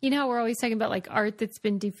how, we're always talking about like art that's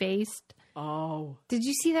been defaced. Oh. Did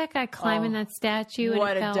you see that guy climbing that statue?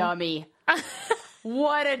 What a dummy.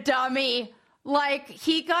 What a dummy. Like,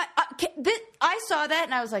 he got... I saw that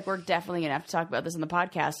and I was like, we're definitely going to have to talk about this in the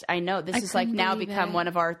podcast. I know this is like now become one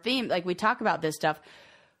of our themes. Like, we talk about this stuff.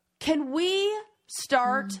 Can we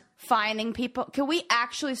start finding people? Can we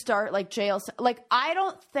actually start like jail? Like, I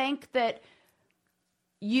don't think that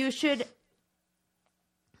you should...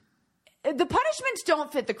 The punishments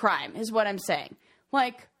don't fit the crime is what I'm saying.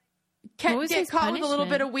 Like... Get caught with a little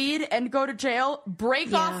bit of weed and go to jail,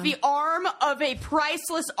 break off the arm of a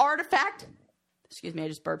priceless artifact. Excuse me, I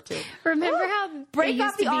just burped too. Remember how break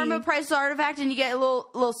off the arm of a priceless artifact and you get a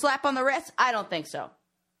little slap on the wrist? I don't think so.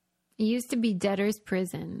 It used to be debtor's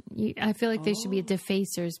prison. I feel like there should be a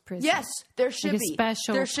defacer's prison. Yes, there should be.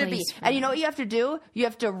 Special there should be. And you know what you have to do? You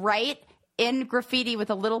have to write in graffiti with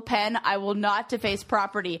a little pen, I will not deface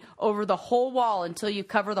property, over the whole wall until you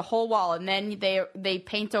cover the whole wall, and then they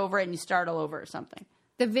paint over it and you start all over or something.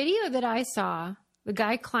 The video that I saw, the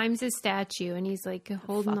guy climbs his statue and he's like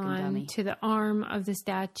holding on to the arm of the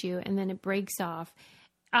statue and then it breaks off.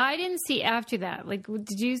 I didn't see after that. Like,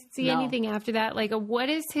 did you see anything after that? Like, what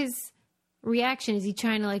is his reaction? Is he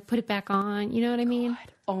trying to like put it back on? You know what I mean?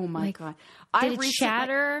 God. Oh my God. Did it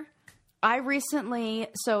shatter?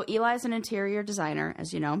 So Eli's an interior designer,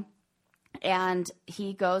 as you know, and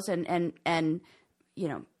he goes and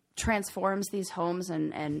transforms these homes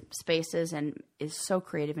and spaces and is so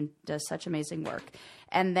creative and does such amazing work.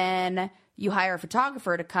 And then you hire a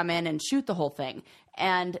photographer to come in and shoot the whole thing.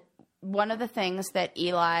 And one of the things that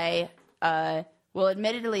Eli will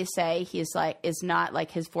admittedly say is not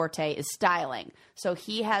like his forte is styling. So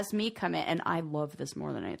he has me come in, and I love this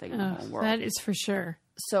more than anything in the whole world. That is for sure.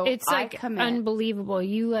 So it's like unbelievable.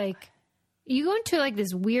 You go into like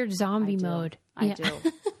this weird zombie mode. I do.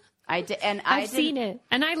 And I've seen it,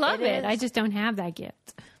 and I love it. I just don't have that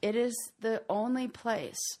gift. It is the only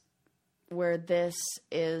place where this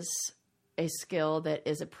is a skill that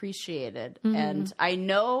is appreciated. Mm-hmm. And I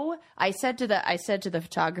know I said to the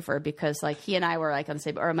photographer, because like he and I were like on the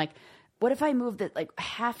same, or I'm like, what if I moved it like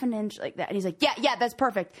half an inch like that? And he's like, yeah, that's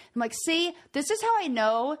perfect. I'm like, see, this is how I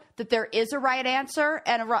know that there is a right answer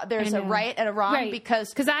and there's a right and a wrong, right.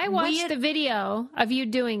 because I watched the video of you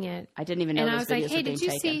doing it. I didn't even know. And I was like, hey, did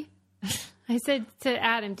you see? I said to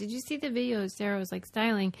Adam, did you see the video Sarah was like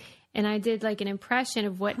styling? And I did like an impression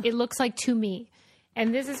of what it looks like to me.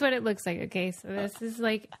 And this is what it looks like. Okay, so this is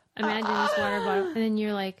like, imagine this water bottle, and then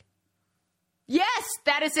you're like, yes,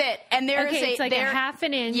 that is it. And it's like a half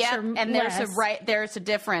an inch. Yeah, or and less. there's a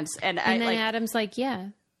difference. And then Adam's like, yeah,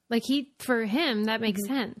 like for him that makes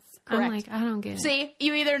sense. Correct. I'm like, I don't get it. See,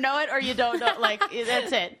 you either know it or you don't know. Like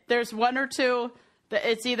that's it. There's one or two.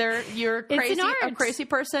 It's either you're a crazy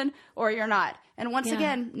person or you're not. And once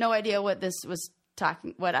again, no idea what this was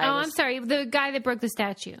talking. I'm sorry, the guy that broke the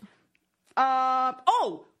statue.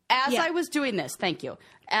 I was doing this, thank you.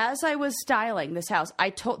 As I was styling this house,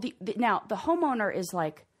 I told now the homeowner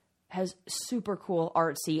has super cool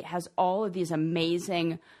artsy, has all of these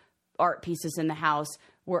amazing art pieces in the house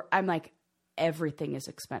where I'm like, everything is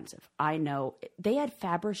expensive. I know they had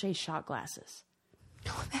Fabergé shot glasses.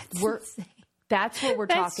 Oh, that's insane. That's what we're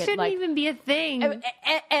talking. That shouldn't even be a thing.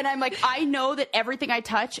 And I'm like, I know that everything I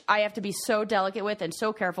touch, I have to be so delicate with and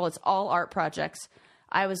so careful. It's all art projects.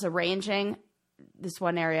 I was arranging this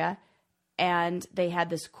one area, and they had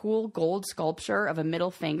this cool gold sculpture of a middle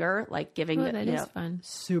finger, like giving fun.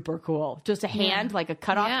 Super cool. Just a hand, like a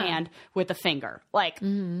cut off hand with a finger. Like,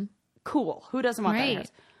 cool. Who doesn't want that?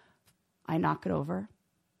 I knock it over.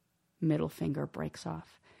 Middle finger breaks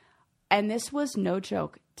off. And this was no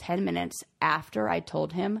joke. 10 minutes after I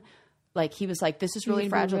told him, like, he was like, this is really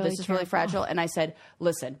fragile. This is really fragile. And I said,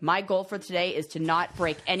 listen, my goal for today is to not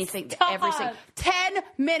break anything. Every single 10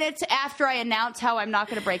 minutes after I announce how I'm not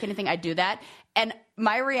going to break anything, I do that. And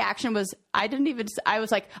my reaction was, I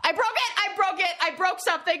was like, I broke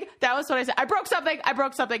something. That was what I said. I broke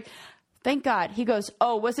something. Thank God. He goes,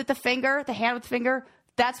 oh, was it the finger, the hand with the finger?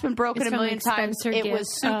 That's been broken a million times. It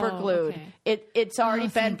was super glued. Okay. It's already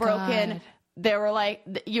been broken. God. They were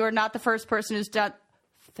like, you're not the first person who's done.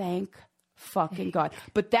 Thank fucking God.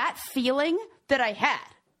 But that feeling that I had,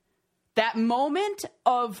 that moment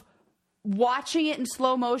of watching it in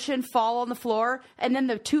slow motion fall on the floor, and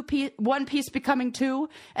then one piece becoming two,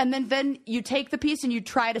 and then you take the piece and you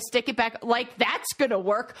try to stick it back, like, that's gonna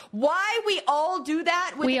work. Why we all do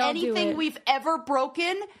that with anything we've ever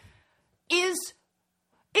broken is...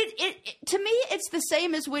 It to me, it's the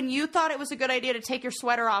same as when you thought it was a good idea to take your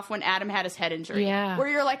sweater off when Adam had his head injury. Yeah. Where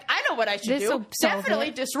you're like, I know what I should do.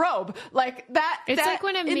 Definitely disrobe. Like that. It's like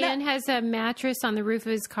when a man has a mattress on the roof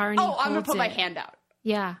of his car and I'm going to put my hand out.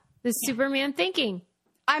 Yeah. The Superman thinking.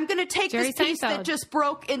 I'm going to take this piece that just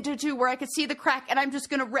broke into two where I could see the crack, and I'm just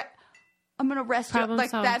going to rest it.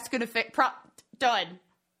 Like, that's going to fix. Done.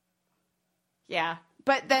 Yeah.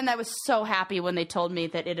 But then I was so happy when they told me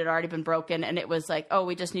that it had already been broken, and it was like, oh,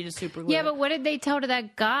 we just need a super glue. Yeah, but what did they tell to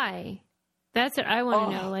that guy? That's what I want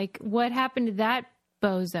to know. Like, what happened to that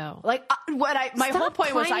bozo? Like, my whole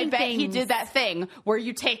point was, I bet he did that thing where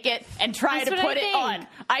you take it and try to put it on.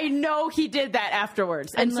 I know he did that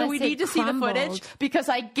afterwards. And so we need to see the footage, because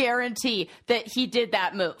I guarantee that he did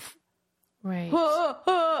that move. Right.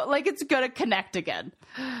 Like, it's going to connect again.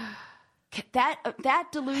 That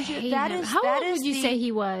delusion. How old would you say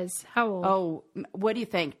he was? How old? Oh, what do you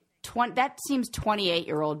think? That seems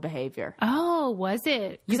 28-year-old behavior. Oh, was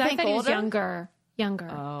it? You think I thought older? He was younger.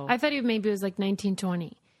 Oh. I thought maybe it was like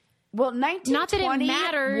 1920. Well, 1920 Not that it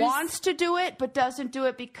matters. Wants to do it, but doesn't do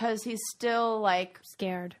it because he's still like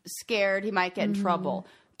scared. He might get in trouble.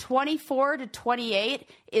 24 to 28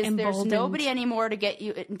 is emboldened. There's nobody anymore to get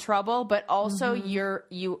you in trouble, but also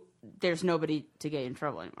there's nobody to get you in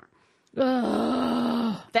trouble anymore.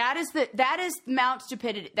 That is Mount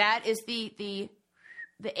Stupidity. That is the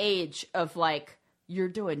age of, like, you're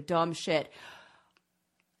doing dumb shit.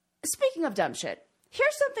 Speaking of dumb shit,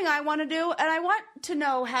 here's something I want to do, and I want to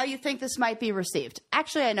know how you think this might be received.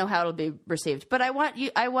 Actually, I know how it'll be received, but I want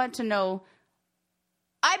to know.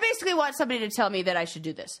 I basically want somebody to tell me that I should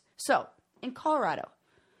do this. So, in Colorado,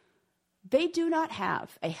 they do not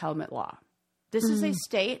have a helmet law. This is a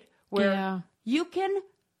state where you can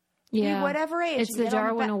be whatever age. It's the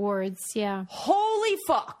Darwin Awards, Holy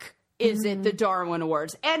fuck, is it the Darwin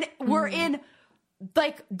Awards. And we're in,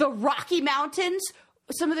 like, the Rocky Mountains,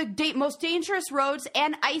 some of the most dangerous roads,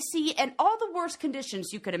 and icy, and all the worst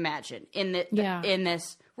conditions you could imagine in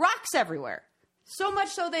this. Rocks everywhere. So much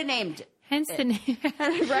so they named it. Hence the name.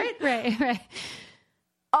 Right? Right.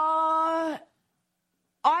 I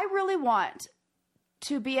really want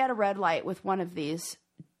to be at a red light with one of these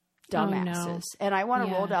dumbasses, and I want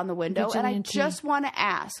to roll down the window, and I just want to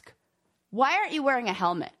ask, why aren't you wearing a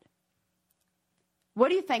helmet? What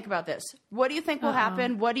do you think about this? What do you think will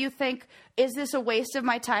happen? What do you think? Is this a waste of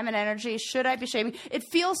my time and energy? Should I be shaming? It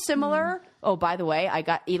feels similar. Oh, by the way,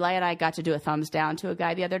 Eli and I got to do a thumbs down to a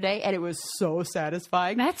guy the other day, and it was so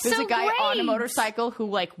satisfying. There's a guy on a motorcycle who,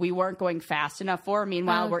 like, we weren't going fast enough for.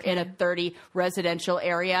 Meanwhile, we're in a 30 residential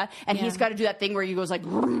area, and he's got to do that thing where he goes like,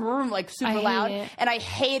 vroom, vroom, like super loud, and I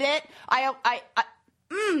hate it.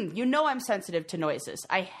 You know I'm sensitive to noises.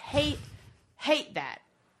 I hate that.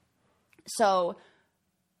 So.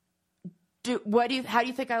 How do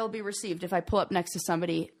you think I will be received if I pull up next to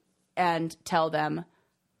somebody and tell them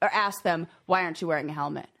or ask them, why aren't you wearing a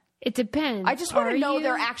helmet? It depends. I just want to know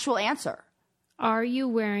their actual answer. Are you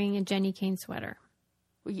wearing a Jenny Kane sweater?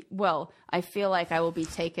 Well, I feel like I will be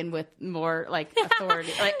taken with more, like,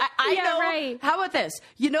 authority. Like, I know. Right. How about this?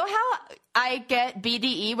 You know how I get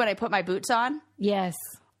BDE when I put my boots on? Yes.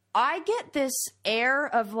 I get this air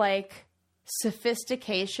of, like,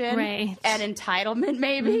 sophistication and entitlement,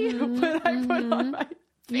 maybe, when I put on my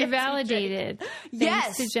You're validated.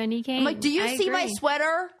 Thanks to Jenny Kane. I'm like, do you see my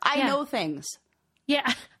sweater? I know things.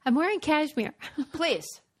 Yeah, I'm wearing cashmere. Please.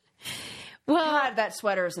 Well, God, that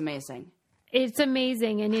sweater is amazing. It's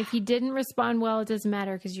amazing. And if you didn't respond well, it doesn't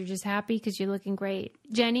matter because you're just happy because you're looking great.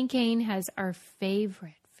 Jenny Kane has our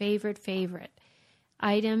favorite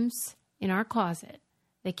items in our closet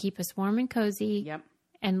that keep us warm and cozy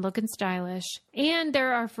and looking stylish. And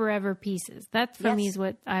there are forever pieces. That, for me, is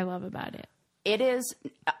what I love about it. It is.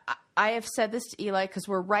 I have said this to Eli because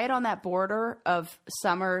we're right on that border of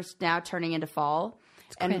summer's now turning into fall.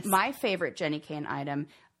 And my favorite Jenny Kane item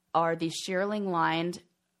are these shearling lined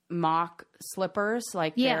mock slippers,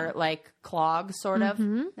 like they're like clogs, sort of.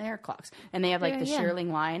 They're clogs, and they have like the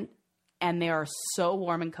shearling line, and they are so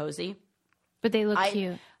warm and cozy. But they look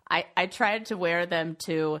cute. I tried to wear them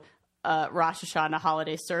to Rosh Hashanah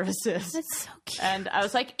holiday services. That's so cute. And I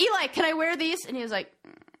was like, Eli, can I wear these? And he was like,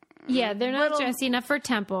 yeah, they're not dressy enough for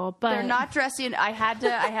temple, but they're not dressy. And I had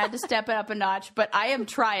to step it up a notch. But I am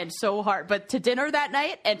trying so hard. But to dinner that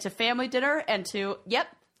night, and to family dinner, and to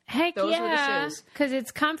heck those were the shoes. Because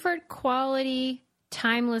it's comfort, quality,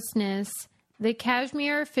 timelessness. The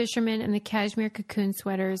cashmere fisherman and the cashmere cocoon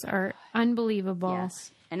sweaters are unbelievable.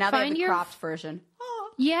 Yes, and now they have the cropped version.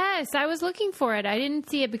 Yes, I was looking for it. I didn't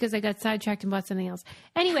see it because I got sidetracked and bought something else.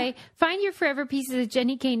 Anyway, find your forever pieces at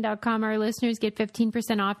jennykane.com. Our listeners get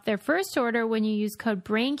 15% off their first order when you use code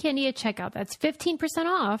BRAINCANDY at checkout. That's 15%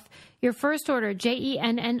 off your first order,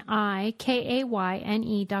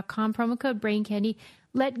 JENNIKAYNE.com, promo code BRAINCANDY.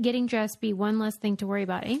 Let getting dressed be one less thing to worry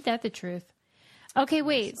about. Ain't that the truth? Okay,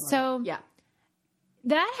 wait. So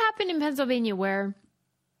that happened in Pennsylvania where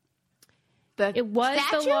it was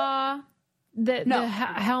the law. The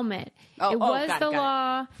helmet. It was the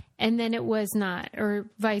law, and then it was not, or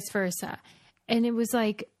vice versa. And it was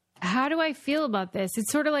like, how do I feel about this?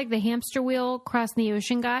 It's sort of like the hamster wheel crossing the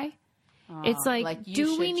ocean guy. It's like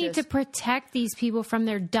do we need to protect these people from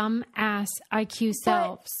their dumb ass IQ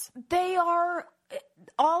selves? They are.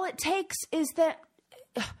 All it takes is that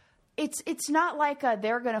it's not like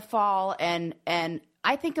they're going to fall. And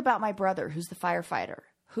I think about my brother, who's the firefighter,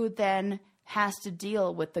 who then has to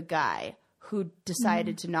deal with the guy who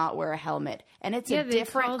decided to not wear a helmet. And it's a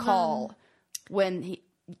different call when he...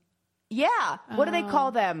 Yeah. What do they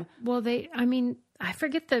call them? Well, I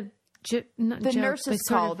forget the nurses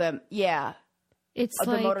call them. Yeah. It's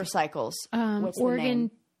like... the motorcycles. What's the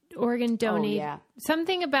name? Organ donate.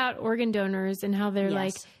 Something about organ donors and how they're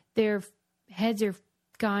like, their heads are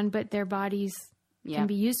gone, but their bodies can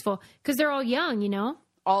be useful. Because they're all young, you know?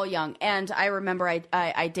 All young. And I remember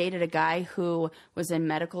I dated a guy who was in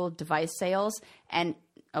medical device sales. And,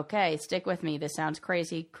 okay, stick with me. This sounds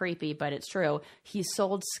crazy, creepy, but it's true. He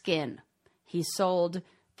sold skin. He sold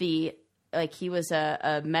he was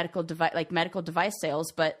a medical device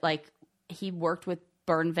sales, but he worked with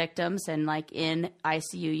burn victims and in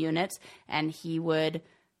ICU units. And he would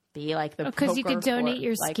be like the because you could donate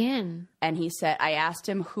your skin. And he said, I asked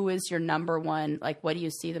him, who is your number one? What do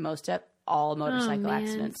you see the most of? All motorcycle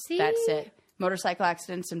accidents. See? That's it. Motorcycle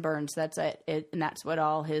accidents and burns. That's it. And that's what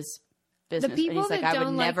all his business. The people and he's that I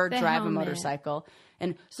would never drive a motorcycle.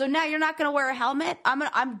 And so now you're not going to wear a helmet? I'm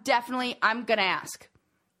going to ask.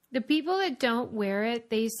 The people that don't wear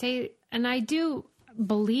it, they say, and I do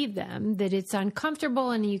believe them, that it's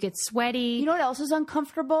uncomfortable and you get sweaty. You know what else is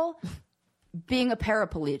uncomfortable? Being a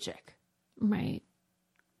paraplegic. Right.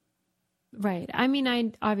 I mean,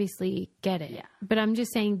 I obviously get it, but I'm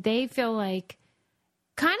just saying they feel kind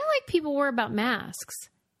of like people worry about masks,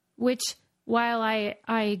 which while I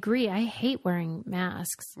agree, I hate wearing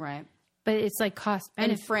masks. Right. But it's cost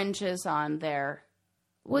benefit. Infringes on their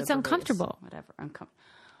it's uncomfortable. Whatever.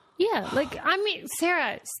 Yeah. I mean,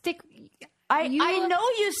 Sarah, I know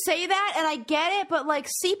you say that and I get it, but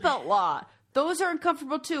seatbelt law. Those are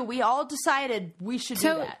uncomfortable too. We all decided we should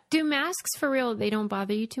do that. Do masks for real, they don't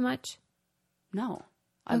bother you too much? No.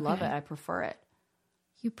 I love it. I prefer it.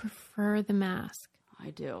 You prefer the mask?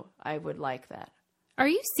 I do. I would like that. Are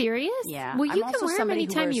you serious? Yeah. Well, you can wear them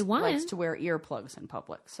anytime you want. Likes to wear earplugs in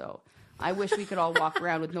public, so I wish we could all walk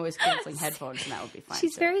around with noise-canceling headphones, and that would be fine.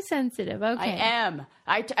 She's very sensitive. Okay. I am.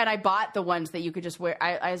 I bought the ones that you could just wear.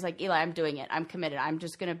 I was like, Eli, I'm doing it. I'm committed. I'm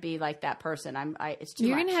just going to be like that person. It's too much.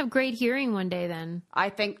 You're going to have great hearing one day then.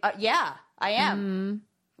 I think, I am.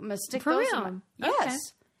 I'm going to stick for those real. in my, yes. Okay.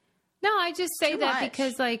 No, I just say that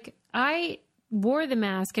because I wore the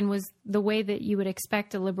mask and was the way that you would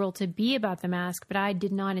expect a liberal to be about the mask, but I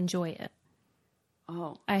did not enjoy it.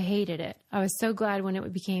 Oh. I hated it. I was so glad when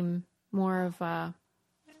it became more of a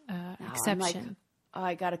exception.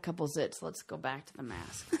 I got a couple zits. Let's go back to the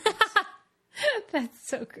mask. That's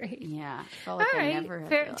so great. Yeah. All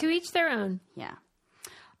right. To each their own. Yeah.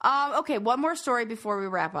 Okay, one more story before we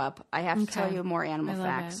wrap up. I have to tell you more animal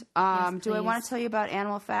facts. Yes, do I want to tell you about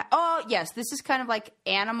animal facts? Oh, yes. This is kind of like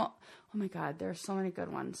animal. Oh, my God. There are so many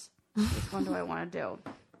good ones. Which one do I want to do?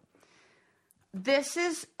 This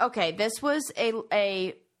is, okay, this was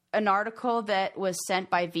an article that was sent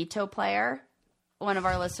by Veto Player, one of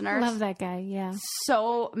our listeners. Love that guy, yeah.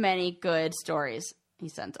 So many good stories he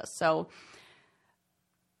sent us. So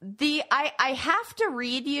I have to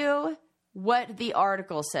read you what the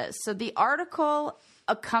article says. So the article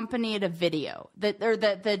accompanied a video,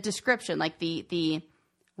 the description, like the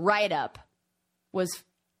write-up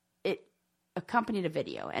accompanied a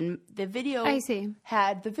video, and the video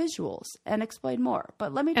had the visuals and explained more.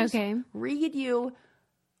 But let me just read you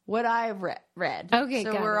what I read. Okay,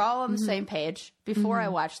 so we're all on the same page before I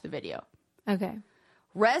watch the video. Okay.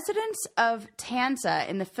 Residents of Tanza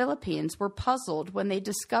in the Philippines were puzzled when they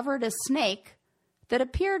discovered a snake that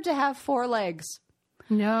appeared to have 4 legs.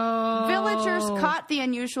 No. Villagers caught the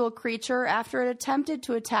unusual creature after it attempted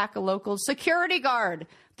to attack a local security guard.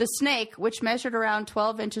 The snake, which measured around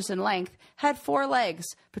 12 inches in length, had 4 legs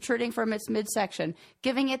protruding from its midsection,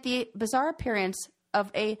 giving it the bizarre appearance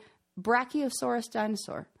of a Brachiosaurus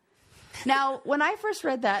dinosaur. Now, when I first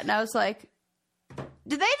read that, and I was like,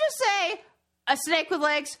 did they just say a snake with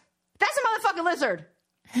legs? That's a motherfucking lizard.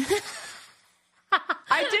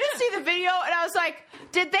 I didn't see the video, and I was like,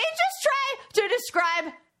 did they just try to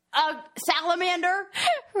describe a salamander?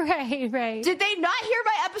 Right. Did they not hear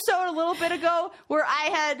my episode a little bit ago where I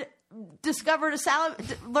had discovered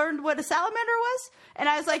learned what a salamander was? And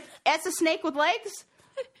I was like, it's a snake with legs?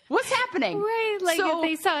 What's happening? Right, like if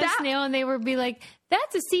they saw a snail and they would be like,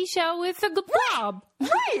 that's a seashell with a glob.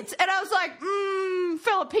 Right. And I was like,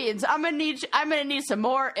 Philippines, I'm gonna need some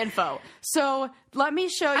more info. So let me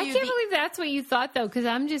show you. I can't believe that's what you thought though, because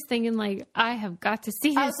I'm just thinking like, I have got to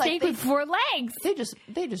see a snake with 4 legs. They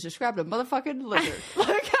just described a motherfucking lizard.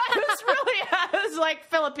 Like I was like,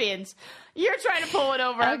 Philippines, you're trying to pull it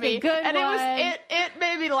over on me. Good and one. It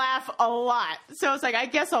made me laugh a lot. So I was like, I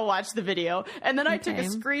guess I'll watch the video. And then I took a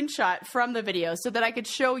screenshot from the video so that I could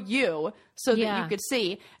show you so that you could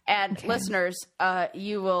see. And listeners,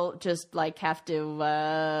 you will just like have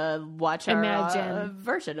to watch our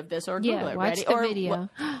version of this or Google it. Watch the video.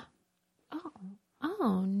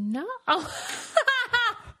 Oh no. No.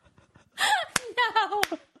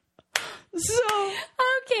 So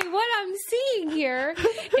okay, what I'm seeing here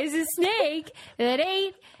is a snake that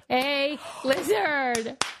ate a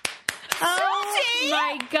lizard. Oh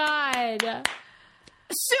my God.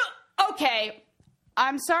 So okay.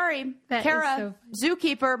 I'm sorry, Kara,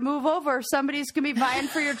 zookeeper, move over. Somebody's going to be vying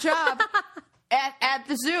for your job at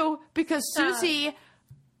the zoo because Susie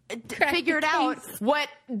figured out what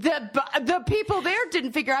the people there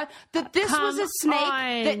didn't figure out, that this was a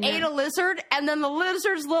snake that ate a lizard, and then the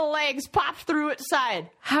lizard's little legs popped through its side.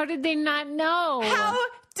 How did they not know? How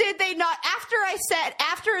did they not? After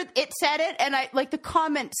it said it, and I like the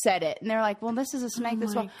comment said it, and they're like, "Well, this is a snake." Oh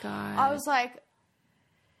this my one. God. I was like,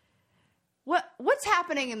 What's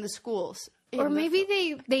happening in the schools? Or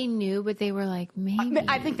maybe they knew, but they were like, maybe.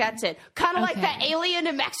 I think that's it. Kind of like that alien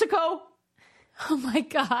in Mexico. Oh my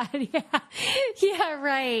God. Yeah. Yeah,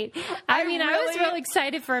 right. I was real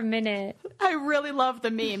excited for a minute. I really love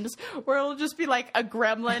the memes where it'll just be like a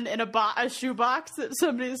gremlin in a shoebox that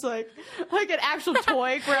somebody's like an actual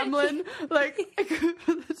toy gremlin. Like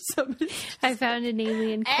somebody. I found an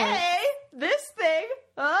alien corpse. Hey, this thing.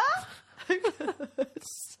 Huh?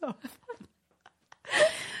 So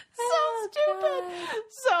stupid. God.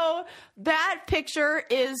 So that picture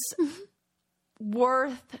is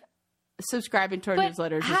worth subscribing to our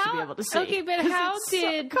newsletter just to be able to see. Okay,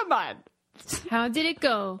 but come on. How did it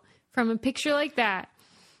go from a picture like that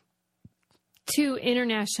to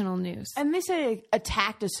international news? And they say it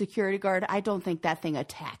attacked a security guard. I don't think that thing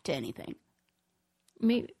attacked anything.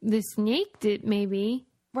 Maybe the snake did, maybe.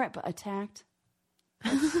 Right, but attacked.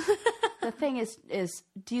 The thing is,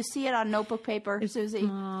 do you see it on notebook paper, Susie?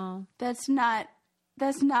 Oh. That's not.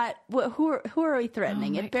 Who are we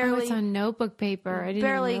threatening? It barely. It's on notebook paper. I didn't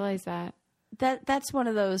even realize that. That's one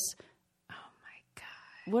of those. Oh my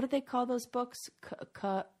God! What do they call those books?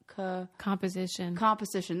 Composition.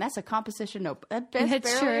 Composition. That's a composition notebook. That's barely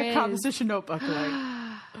sure a is. composition notebook. Like.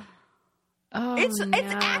 It's no.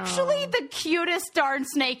 actually the cutest darn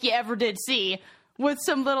snake you ever did see. With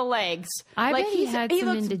some little legs. I bet he had some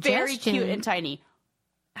looks indigestion. very cute and tiny.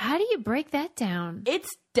 How do you break that down? It's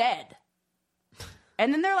dead.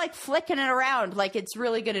 And then they're like flicking it around like it's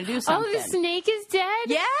really going to do something. Oh, the snake is dead?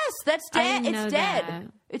 Yes, that's dead. It's dead. That.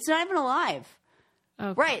 It's not even alive.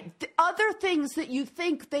 Okay. Right. The other things that you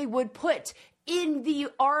think they would put in the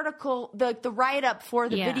article, the write-up for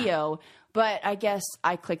the video. But I guess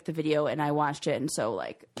I clicked the video and I watched it. And so,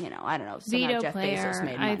 like, you know, I don't know. Somehow Jeff Bezos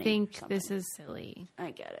made money. I think this is silly.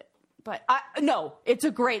 I get it. But no, it's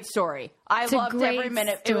a great story. I loved every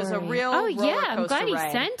minute. Story. It was a real roller coaster I'm glad he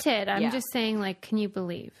ride. sent it. I'm just saying, like, can you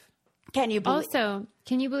believe? Can you believe? Also,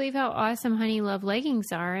 can you believe how awesome Honey Love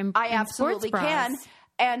leggings are? I absolutely can.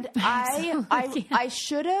 And I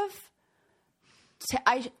should have.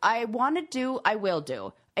 I want to do. I will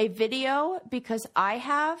do a video because I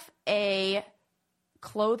have a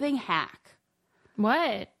clothing hack.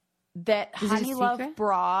 What? That Honey Love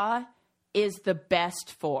bra is the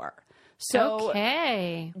best for. So,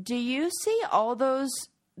 okay. Do you see all those?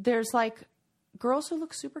 There's like girls who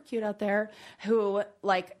look super cute out there who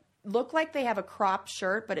like look like they have a cropped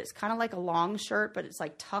shirt, but it's kind of like a long shirt, but it's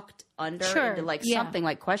like tucked under into like something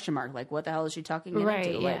like question mark. Like, what the hell is she tucking it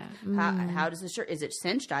into? Like, how does the shirt? Is it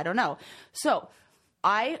cinched? I don't know. So,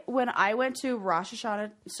 when I went to Rosh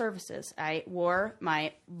Hashanah services, I wore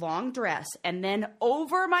my long dress, and then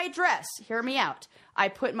over my dress, hear me out, I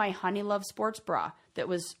put my Honey Love sports bra that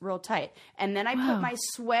was real tight. And then I put my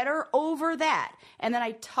sweater over that. And then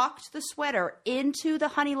I tucked the sweater into the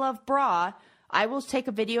Honey Love bra. I will take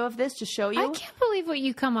a video of this to show you. I can't believe what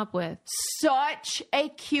you come up with. Such a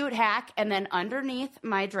cute hack. And then underneath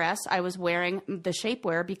my dress, I was wearing the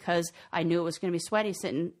shapewear because I knew it was going to be sweaty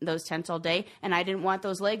sitting those tents all day. And I didn't want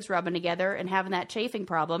those legs rubbing together and having that chafing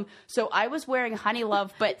problem. So I was wearing Honey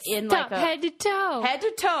Love, but in like a head to toe. Head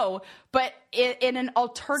to toe, but in an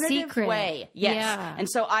alternative way. Yes. Yeah. And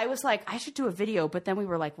so I was like, I should do a video, but then we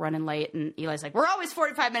were like running late, and Eli's like, we're always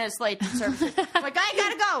 45 minutes late to services. I'm like, I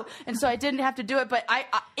gotta go. And so I didn't have to do it, but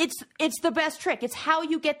it's the best trick. It's how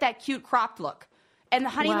you get that cute cropped look. And the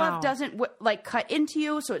Honey Love doesn't like cut into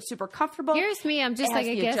you, so it's super comfortable. Here's me. I'm just like,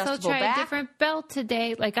 I guess I'll try a different belt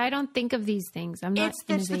today. Like, I don't think of these things. I'm not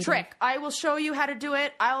It's the trick. I will show you how to do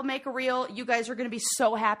it. I'll make a reel. You guys are going to be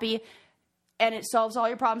so happy. And it solves all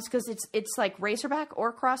your problems because it's like racerback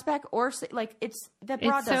or crossback or like it's that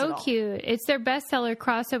bra does it all. It's so cute. It's their bestseller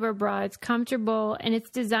crossover bra. It's comfortable and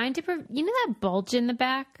it's designed to you know that bulge in the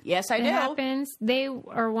back? Yes, I do. Happens. They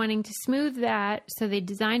are wanting to smooth that, so they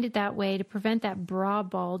designed it that way to prevent that bra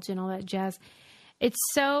bulge and all that jazz. It's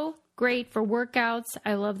so great for workouts.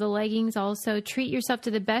 I love the leggings also. Treat yourself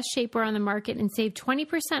to the best shapewear on the market and save 20%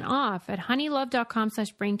 off at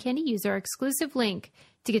honeylove.com/braincandy. Use our exclusive link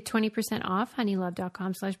to get 20% off.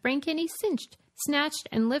 honeylove.com/braincandy. Cinched, snatched,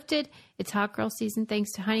 and lifted. It's hot girl season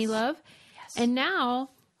thanks to Honey Love. Yes. And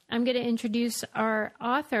now I'm going to introduce our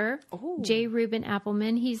author, J. Reuben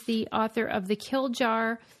Appelman. He's the author of The Kill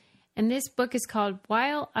Jar. And this book is called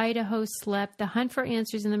While Idaho Slept, The Hunt for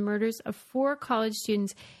Answers in the Murders of 4 College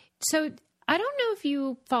Students. So I don't know if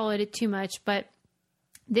you followed it too much, but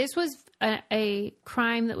this was a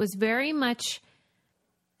crime that was very much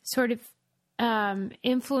sort of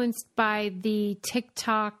influenced by the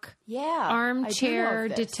TikTok armchair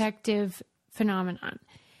detective phenomenon.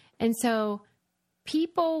 And so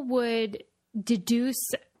people would deduce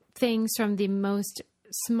things from the most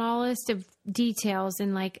smallest of details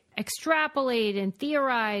and like extrapolate and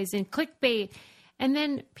theorize and clickbait. And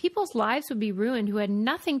then people's lives would be ruined who had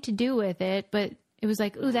nothing to do with it, but it was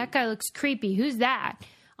like, ooh, that guy looks creepy. Who's that?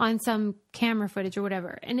 On some camera footage or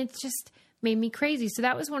whatever. And it's just made me crazy. So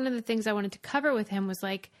that was one of the things I wanted to cover with him, was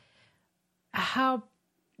like how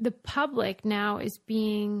the public now is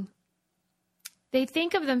being, they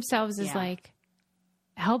think of themselves as like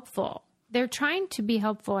helpful. They're trying to be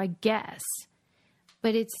helpful, I guess,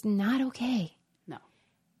 but it's not okay. No.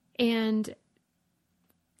 And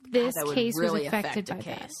this case really was affected by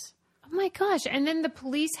that. Oh my gosh. And then the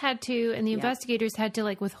police had to, and the investigators had to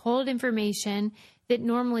like withhold information that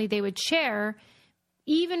normally they would share,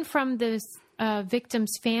 even from the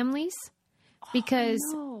victims' families, because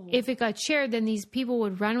if it got shared, then these people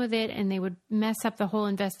would run with it and they would mess up the whole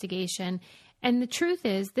investigation. And the truth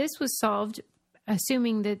is, this was solved,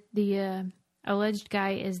 assuming that the alleged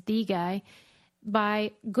guy is the guy,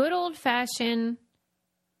 by good old-fashioned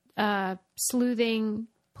sleuthing,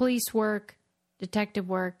 police work, detective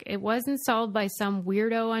work. It wasn't solved by some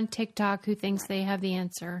weirdo on TikTok who thinks they have the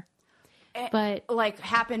answer. But like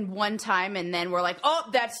happened one time and then we're like, oh,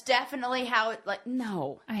 that's definitely how it, like,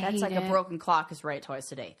 no, that's like a broken clock is right twice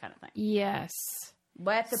a day kind of thing. Yes.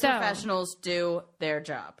 Let the professionals do their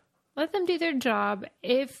job. Let them do their job.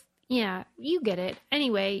 You get it.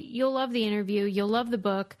 Anyway, you'll love the interview. You'll love the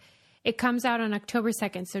book. It comes out on October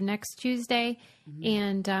 2nd, so next Tuesday. Mm-hmm.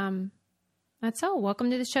 And that's all.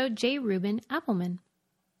 Welcome to the show, J. Reuben Appelman.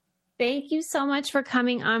 Thank you so much for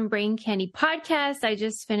coming on Brain Candy Podcast. I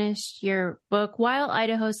just finished your book, While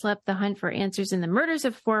Idaho Slept, The Hunt for Answers in the Murders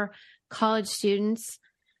of 4 College Students.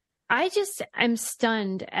 I'm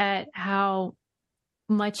stunned at how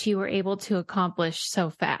much you were able to accomplish so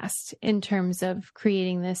fast in terms of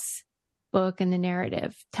creating this book and the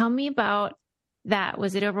narrative. Tell me about that.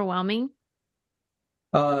 Was it overwhelming?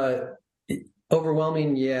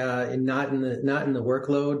 Overwhelming, yeah, and not in the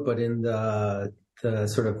workload, but in the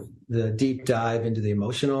sort of the deep dive into the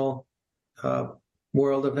emotional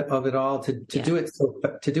world of it all. To do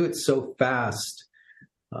it so fast.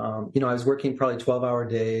 I was working probably 12-hour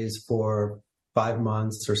days for 5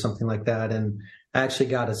 months or something like that, and I actually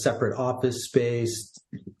got a separate office space,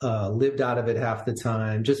 lived out of it half the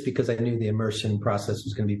time, just because I knew the immersion process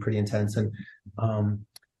was going to be pretty intense. And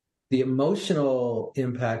the emotional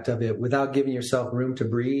impact of it, without giving yourself room to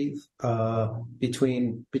breathe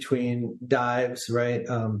between dives, right?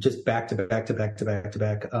 Just back to back,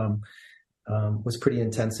 was pretty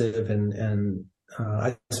intensive. And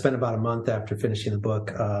I spent about a month after finishing the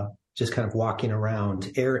book just kind of walking around,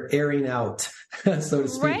 airing out, so to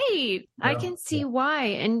speak. Right. I can see why.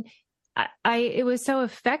 And it was so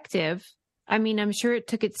effective. I mean, I'm sure it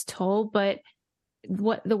took its toll, but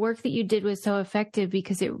what the work that you did was so effective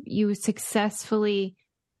because you successfully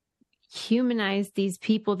humanized these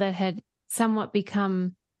people that had somewhat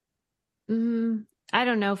become, I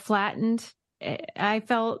don't know, flattened. I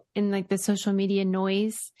felt in like the social media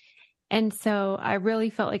noise. And so I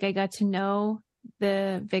really felt like I got to know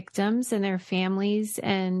the victims and their families,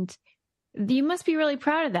 and you must be really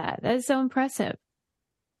proud of that. That is so impressive.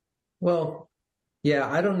 Well, yeah,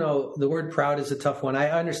 I don't know. The word proud is a tough one.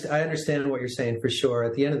 I understand what you're saying for sure.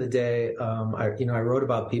 At the end of the day, I wrote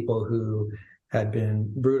about people who had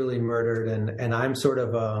been brutally murdered, and I'm sort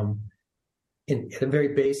of at a very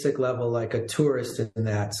basic level, like a tourist in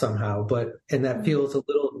that somehow. And that feels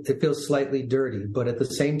it feels slightly dirty, but at the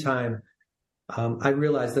same time, I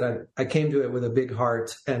realized that I came to it with a big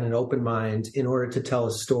heart and an open mind in order to tell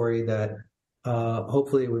a story that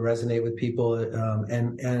hopefully would resonate with people,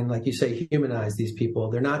 and like you say, humanize these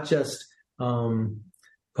people. They're not just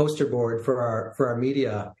poster board for our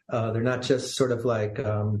media. They're not just sort of like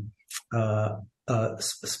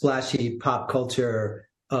splashy pop culture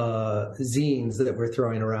zines that we're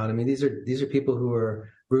throwing around. I mean, these are people who were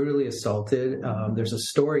brutally assaulted. There's a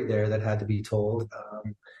story there that had to be told,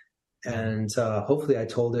 and hopefully I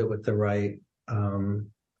told it with the right.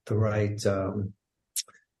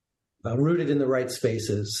 Rooted in the right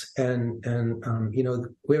spaces, and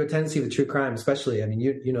we have a tendency with true crime, especially. I mean,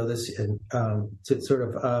 you know this, to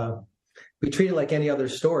sort of we treat it like any other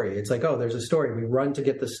story. It's like, oh, there's a story, we run to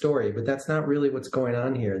get the story, but that's not really what's going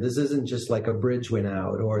on here. This isn't just like a bridge went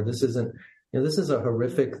out, or this isn't. This is a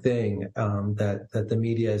horrific thing that the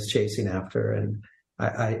media is chasing after, and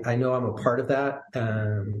I know I'm a part of that.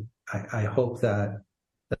 I hope that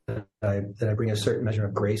I bring a certain measure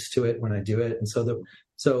of grace to it when I do it. And so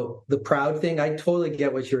the proud thing, I totally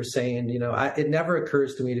get what you're saying. It never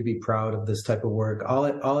occurs to me to be proud of this type of work. All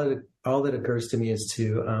that occurs to me is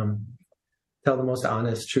to tell the most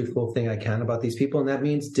honest, truthful thing I can about these people. And that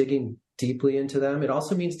means digging deeply into them. It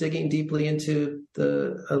also means digging deeply into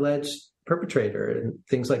the alleged perpetrator and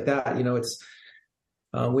things like that.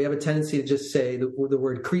 We have a tendency to just say the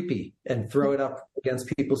word creepy and throw it up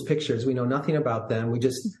against people's pictures. We know nothing about them.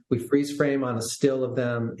 We freeze frame on a still of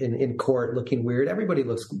them in court looking weird. Everybody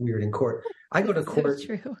looks weird in court. I go to court. So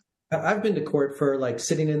true. I've been to court for like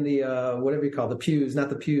sitting in the, whatever you call the pews, not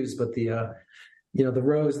the pews, but the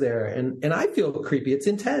rows there. And I feel creepy. It's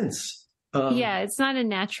intense. It's not a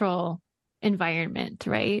natural environment,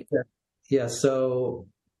 right? Yeah. So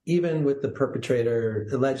even with the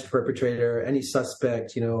alleged perpetrator, any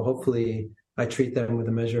suspect, hopefully I treat them with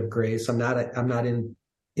a measure of grace. I'm not in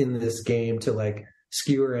this game to like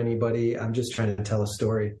skewer anybody. I'm just trying to tell a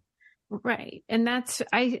story. Right. And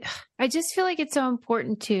I just feel like it's so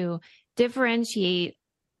important to differentiate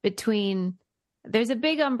between, there's a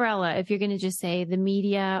big umbrella if you're going to just say the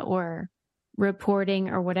media or reporting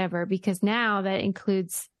or whatever, because now that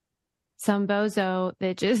includes some bozo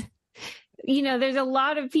that just, there's a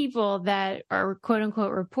lot of people that are quote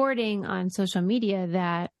unquote reporting on social media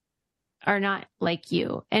that are not like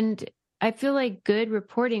you. And I feel like good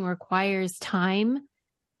reporting requires time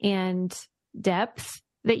and depth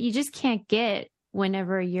that you just can't get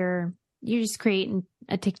whenever you're just creating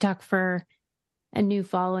a TikTok for a new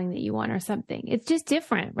following that you want or something. It's just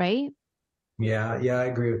different, right? Yeah, I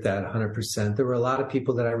agree with that 100%. There were a lot of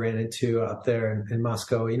people that I ran into up there in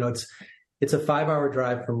Moscow. It's a 5-hour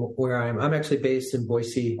drive from where I'm actually based in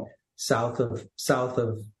Boise, south of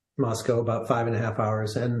Moscow, about 5.5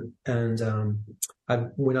 hours, and I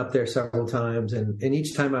went up there several times, and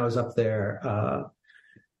each time I was up there,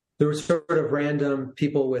 there were sort of random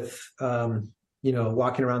people with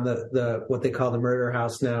walking around the what they call the murder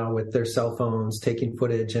house now with their cell phones taking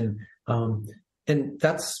footage, and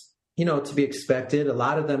that's to be expected. A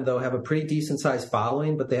lot of them, though, have a pretty decent sized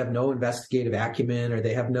following, but they have no investigative acumen, or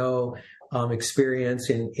they have no experience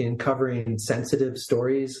in covering sensitive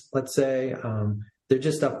stories, let's say. They're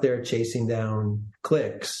just up there chasing down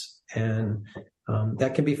clicks, and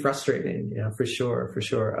that can be frustrating, for sure.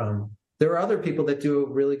 There are other people that do a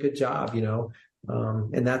really good job,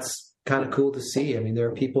 and that's kind of cool to see. I mean, there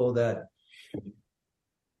are people that,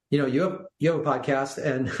 you have a podcast,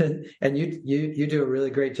 and you do a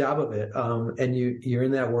really great job of it. And you're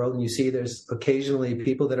in that world, and you see there's occasionally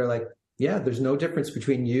people that are like, yeah, there's no difference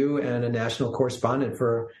between you and a national correspondent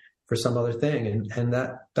for some other thing. And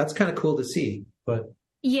that's kind of cool to see. But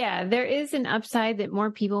yeah, there is an upside that more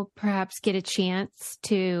people perhaps get a chance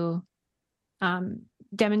to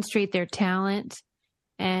demonstrate their talent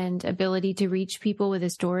and ability to reach people with a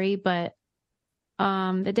story. But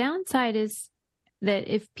the downside is that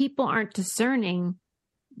if people aren't discerning,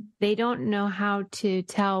 they don't know how to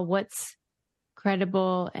tell what's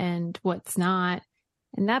credible and what's not.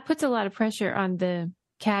 And that puts a lot of pressure on the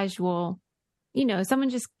casual, someone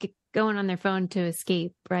just going on their phone to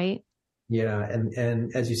escape, right? Yeah.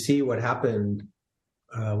 And as you see what happened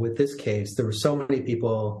with this case, there were so many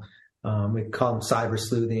people, we call them cyber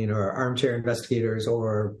sleuthing or armchair investigators,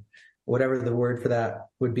 or whatever the word for that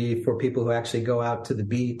would be, for people who actually go out to the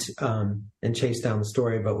beat and chase down the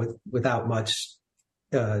story, but without much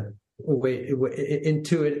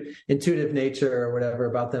intuitive nature or whatever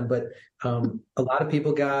about them. But a lot of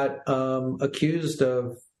people got accused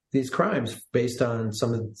of these crimes based on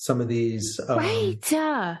some of these. Right.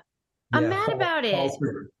 I'm mad about it.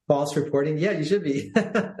 False reporting. Yeah, you should be.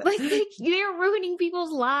 like you're ruining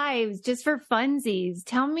people's lives just for funsies.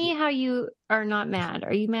 Tell me how you are not mad.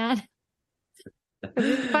 Are you mad?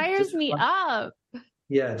 It fires me up.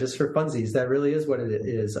 Yeah, just for funsies. That really is what it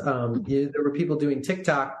is. There were people doing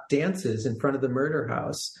TikTok dances in front of the murder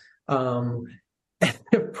house. I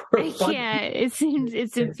can't. It's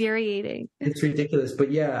infuriating. It's ridiculous.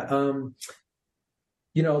 But yeah,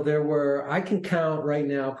 I can count right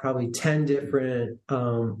now probably 10 different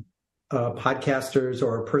podcasters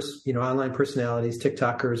or online personalities,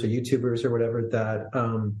 TikTokers or YouTubers or whatever, that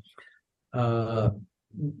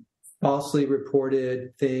falsely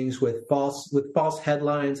reported things with false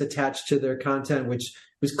headlines attached to their content, which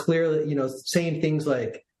was clearly, saying things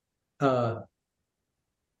like,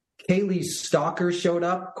 Kaylee's stalker showed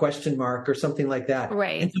up, ? Or something like that.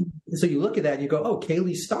 Right. And so you look at that and you go, oh,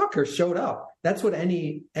 Kaylee's stalker showed up. That's what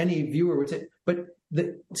any viewer would say. But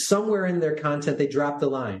somewhere in their content, they dropped the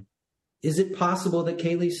line. Is it possible that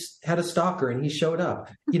Kaylee had a stalker and he showed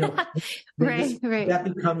up? Right. That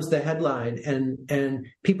becomes the headline, and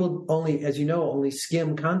people only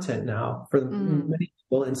skim content now for many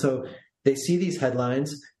people, and so they see these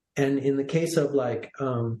headlines. And in the case of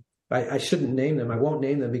I shouldn't name them. I won't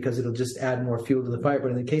name them because it'll just add more fuel to the fire.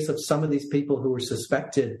 But in the case of some of these people who were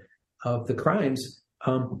suspected of the crimes,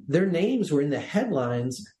 their names were in the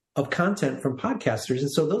headlines of content from podcasters.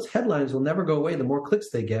 And so those headlines will never go away the more clicks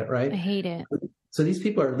they get, right? I hate it. So these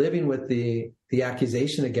people are living with the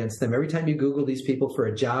accusation against them. Every time you Google these people for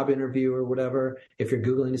a job interview or whatever, if you're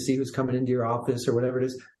Googling to see who's coming into your office or whatever it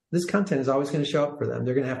is, this content is always going to show up for them.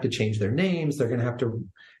 They're going to have to change their names. They're going to have to,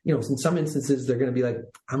 in some instances, they're going to be like,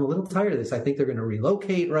 I'm a little tired of this. I think they're going to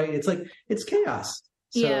relocate, right? It's like, it's chaos.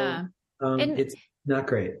 So, yeah. It's not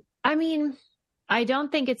great. I mean, I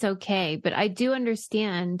don't think it's okay, but I do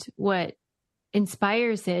understand what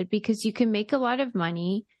inspires it, because you can make a lot of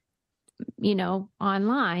money,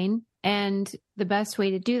 online. And the best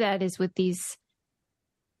way to do that is with these,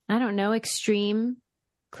 extreme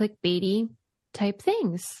clickbaity type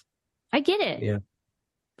things. I get it. Yeah.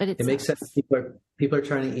 But it makes sense. People are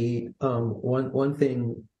trying to eat. One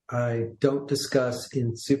thing I don't discuss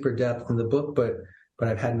in super depth in the book, but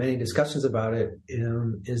I've had many discussions about it,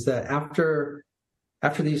 is that after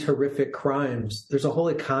these horrific crimes, there's a whole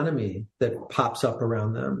economy that pops up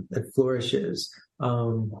around them, that flourishes.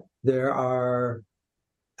 There are,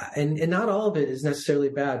 and not all of it is necessarily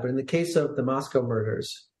bad, but in the case of the Moscow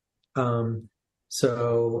murders,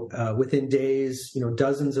 within days,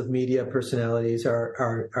 dozens of media personalities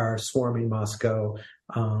are swarming Moscow.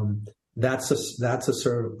 That's a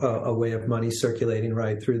sort of a way of money circulating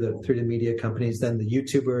right through the media companies. Then the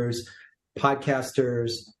YouTubers,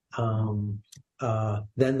 podcasters.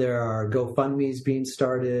 Then there are GoFundMes being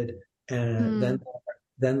started, and then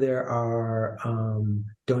Then there are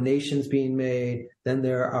donations being made. Then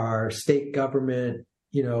there are state government,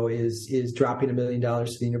 is dropping $1 million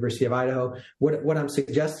to the University of Idaho. What I'm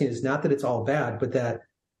suggesting is not that it's all bad, but that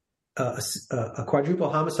a quadruple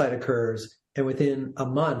homicide occurs, and within a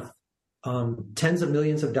month, tens of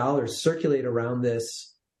millions of dollars circulate around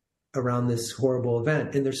this horrible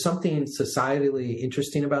event. And there's something societally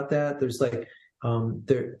interesting about that. There's like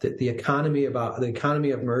the economy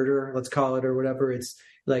of murder, let's call it, or whatever. It's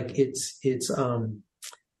like it's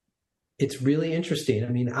really interesting. I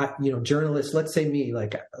mean, journalists, let's say me,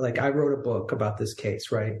 like I wrote a book about this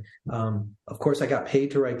case, right? Of course, I got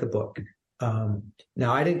paid to write the book.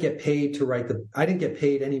 Now, I didn't get paid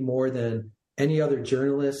any more than any other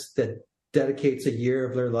journalist that dedicates a year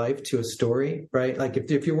of their life to a story, right? Like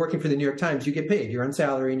if you're working for the New York Times, you get paid. You're on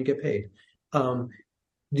salary and you get paid.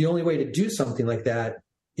 The only way to do something like that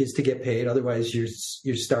is to get paid. Otherwise,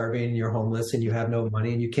 you're starving, you're homeless, and you have no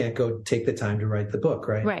money, and you can't go take the time to write the book,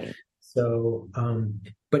 right? Right. So,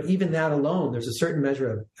 but even that alone, there's a certain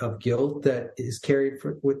measure of guilt that is carried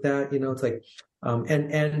with that. It's like,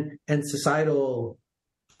 and societal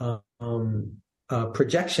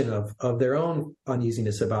projection of their own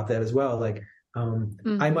uneasiness about that as well. Like,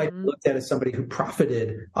 I might be looked at as somebody who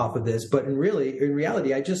profited off of this, but in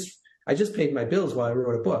reality, I just paid my bills while I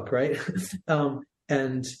wrote a book, right?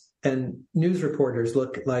 And news reporters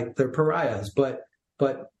look like they're pariahs, but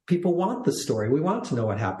people want the story. We want to know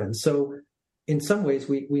what happens. So in some ways,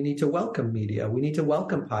 we need to welcome media. We need to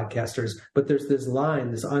welcome podcasters, but there's this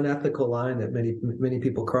unethical line that many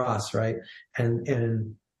people cross, right?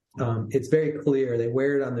 And it's very clear. They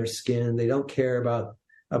wear it on their skin. They don't care about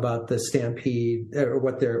the stampede or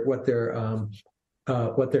what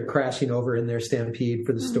they're crashing over in their stampede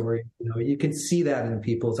for the story. You can see that in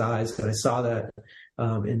people's eyes, and I saw that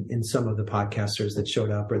in some of the podcasters that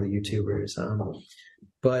showed up or the YouTubers.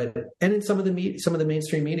 And in some of the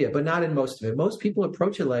mainstream media, but not in most of it. Most people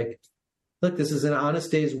approach it like, look, this is an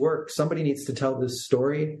honest day's work. Somebody needs to tell this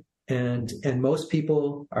story. And most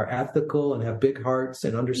people are ethical and have big hearts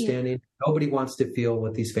and understanding. Yeah. Nobody wants to feel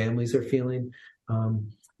what these families are feeling.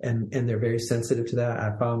 And they're very sensitive to that.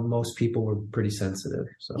 I found most people were pretty sensitive.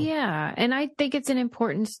 So yeah. And I think it's an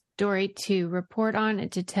important story to report on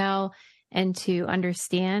and to tell and to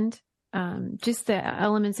understand. Just the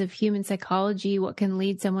elements of human psychology, what can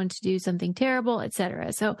lead someone to do something terrible,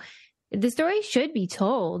 etc. So the story should be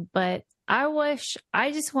told, but I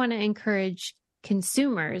just want to encourage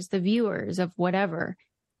consumers, the viewers of whatever,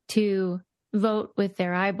 to vote with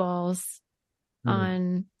their eyeballs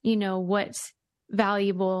on, what's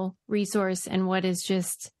valuable resource and what is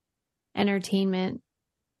just entertainment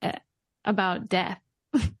about death.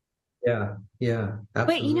 Yeah. Absolutely.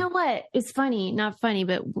 But you know what? It's funny, not funny,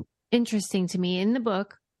 but interesting to me in the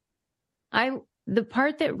book. The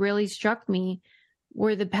part that really struck me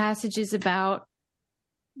were the passages about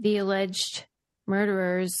the alleged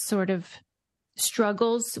murderer's sort of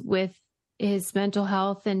struggles with his mental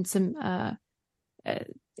health and some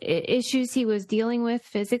issues he was dealing with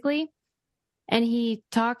physically. And he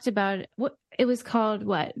talked about what it was called,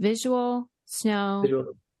 visual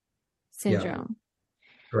snow syndrome. Yeah.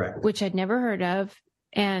 Correct. Which I'd never heard of.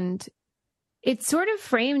 And it's sort of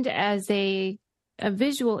framed as a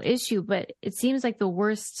visual issue, but it seems like the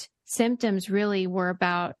worst symptoms really were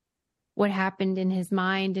about what happened in his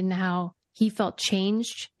mind and how he felt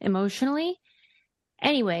changed emotionally.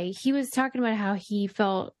 Anyway, he was talking about how he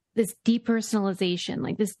felt this depersonalization,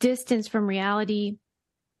 like this distance from reality,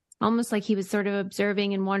 almost like he was sort of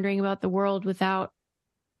observing and wondering about the world without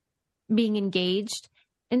being engaged.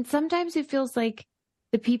 And sometimes it feels like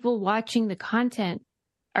the people watching the content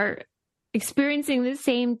are experiencing the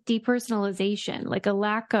same depersonalization, like a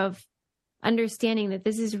lack of understanding that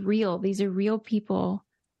this is real. These are real people.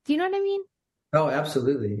 Do you know what I mean? Oh,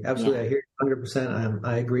 absolutely. Absolutely. Yeah. I hear 100%.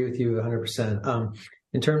 I agree with you 100%.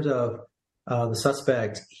 In terms of the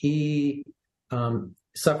suspect, he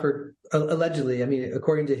suffered allegedly. I mean,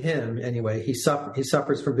 according to him, anyway, he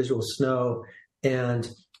suffers from visual snow. And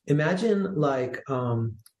imagine like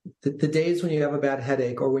the days when you have a bad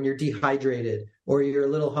headache or when you're dehydrated or you're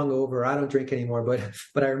a little hungover. I don't drink anymore, but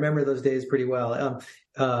I remember those days pretty well.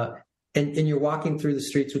 And you're walking through the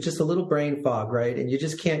streets with just a little brain fog, right? And you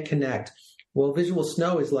just can't connect. Well, visual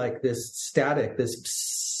snow is like this static, this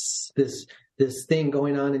thing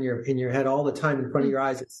going on in your head all the time in front of your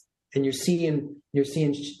eyes. And you're seeing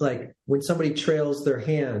like when somebody trails their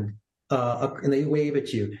hand and they wave at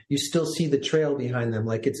you, you still see the trail behind them,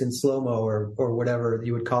 like it's in slow-mo or whatever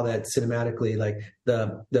you would call that cinematically, like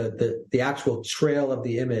the actual trail of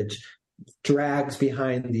the image drags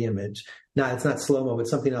behind the image. it's not slow-mo, but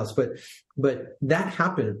something else. But that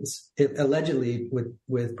happens allegedly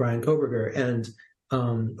with Brian Koberger, and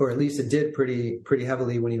or at least it did pretty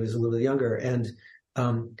heavily when he was a little younger. And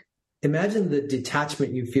imagine the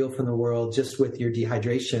detachment you feel from the world just with your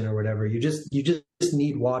dehydration or whatever. You just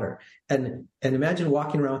need water. And imagine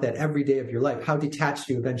walking around with that every day of your life, how detached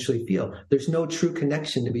you eventually feel. There's no true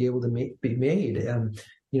connection to be able to be made.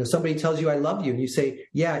 Somebody tells you, I love you. And you say,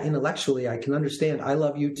 yeah, intellectually, I can understand. I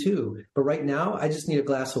love you too. But right now, I just need a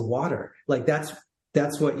glass of water. Like that's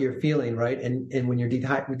what you're feeling, right? And when you're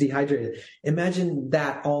dehydrated, imagine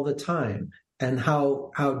that all the time. And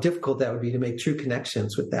how difficult that would be to make true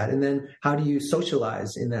connections with that. And then how do you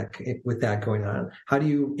socialize with that going on? How do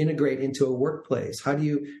you integrate into a workplace?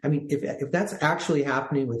 If that's actually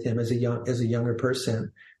happening with him as a younger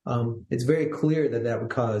person, it's very clear that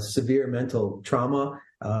would cause severe mental trauma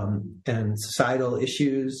and societal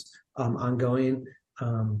issues ongoing.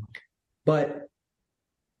 But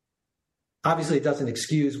obviously, it doesn't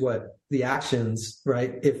excuse what the actions,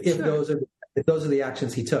 right? If those are the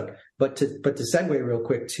actions he took. But to segue real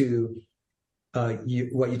quick to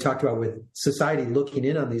what you talked about with society looking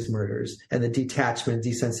in on these murders and the detachment,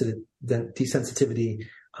 desensitivity.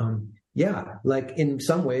 Like in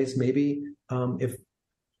some ways, maybe if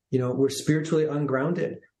we're spiritually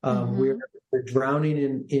ungrounded, we're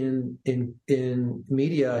drowning in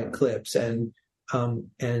media clips and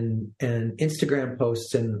Instagram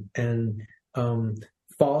posts and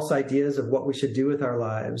false ideas of what we should do with our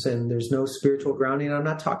lives, and there's no spiritual grounding. I'm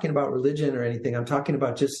not talking about religion or anything. I'm talking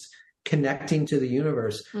about just connecting to the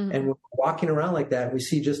universe. Mm-hmm. And we're walking around like that. We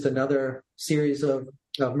see just another series of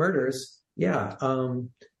murders. Yeah.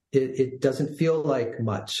 It doesn't feel like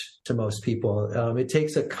much to most people. It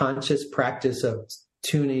takes a conscious practice of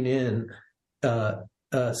tuning in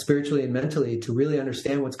spiritually and mentally to really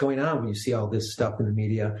understand what's going on when you see all this stuff in the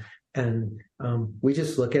media. And we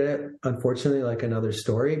just look at it, unfortunately, like another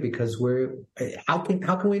story, because how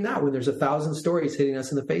can we not, when there's 1,000 stories hitting us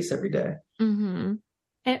in the face every day? Mm-hmm.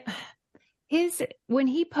 When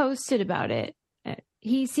he posted about it,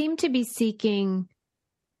 he seemed to be seeking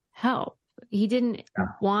help. He didn't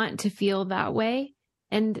want to feel that way.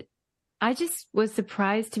 And I just was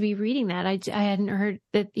surprised to be reading that. I hadn't heard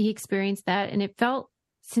that he experienced that. And it felt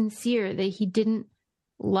sincere that he didn't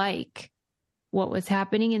like what was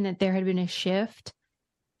happening and that there had been a shift.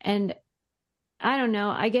 And I don't know,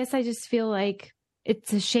 I guess I just feel like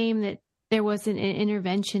it's a shame that there wasn't an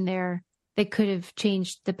intervention there that could have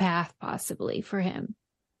changed the path possibly for him.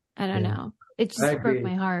 I don't know. It just broke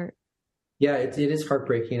my heart. Yeah, it is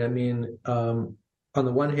heartbreaking. I mean, on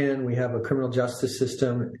the one hand, we have a criminal justice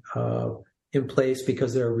system in place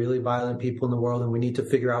because there are really violent people in the world and we need to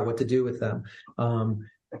figure out what to do with them.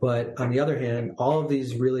 But on the other hand, all of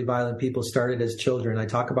these really violent people started as children. I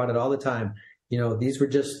talk about it all the time. These were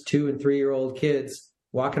just 2 and 3 year old kids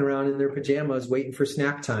walking around in their pajamas waiting for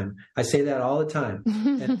snack time. I say that all the time.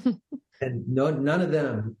 And none of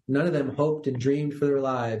them hoped and dreamed for their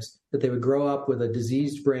lives that they would grow up with a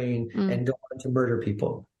diseased brain and go on to murder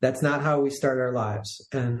people. That's not how we start our lives.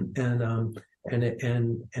 And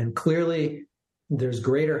clearly there's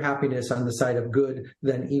greater happiness on the side of good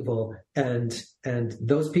than evil. And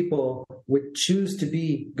those people would choose to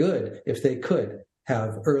be good if they could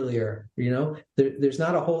have earlier. There's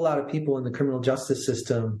not a whole lot of people in the criminal justice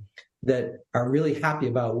system that are really happy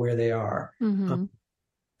about where they are. Mm-hmm.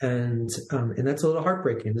 And that's a little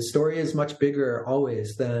heartbreaking. The story is much bigger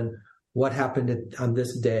always than what happened on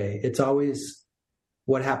this day. It's always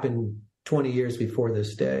what happened 20 years before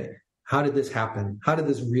this day. How did this happen? How did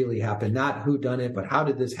this really happen? Not who done it, but how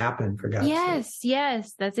did this happen, for God's sake?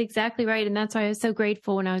 Yes, that's exactly right. And that's why I was so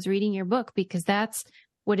grateful when I was reading your book, because that's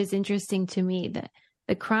what is interesting to me.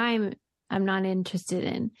 The crime I'm not interested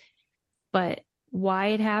in, but why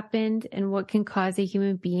it happened and what can cause a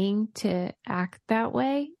human being to act that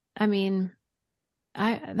way. I mean,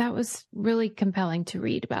 that was really compelling to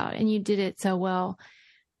read about, and you did it so well.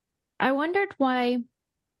 I wondered why.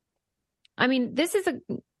 I mean, this is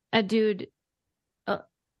a dude,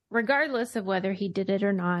 regardless of whether he did it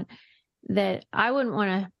or not, that I wouldn't want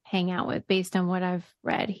to hang out with based on what I've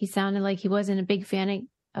read. He sounded like he wasn't a big fan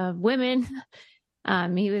of women.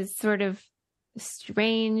 He was sort of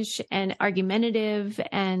strange and argumentative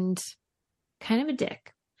and kind of a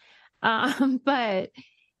dick. But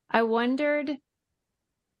I wondered,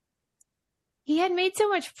 he had made so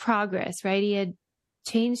much progress, right? He had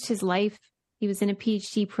changed his life. He was in a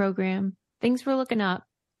PhD program. Things were looking up,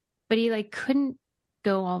 but he couldn't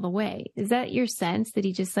go all the way. Is that your sense, that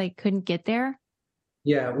he just couldn't get there?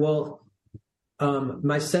 Yeah. Well,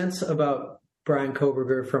 my sense about Brian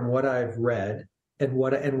Koberger from what I've read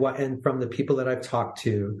and from the people that I've talked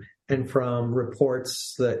to and from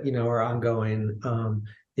reports that, are ongoing,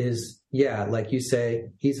 is, yeah, like you say,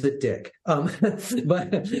 he's a dick. But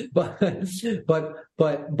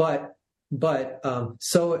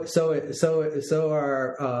so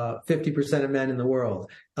are 50% of men in the world.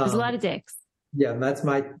 There's a lot of dicks. Yeah, that's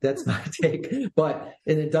my take. And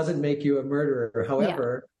it doesn't make you a murderer.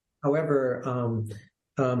 However,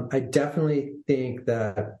 I definitely think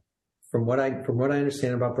that from what I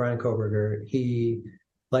understand about Bryan Kohberger, he,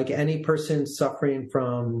 like any person suffering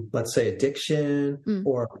from, let's say, addiction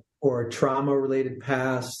or trauma-related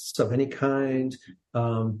pasts of any kind,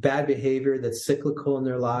 bad behavior that's cyclical in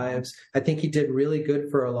their lives, I think he did really good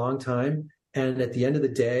for a long time. And at the end of the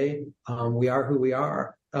day, we are who we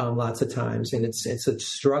are. Lots of times, and it's a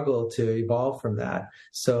struggle to evolve from that.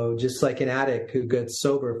 So just like an addict who gets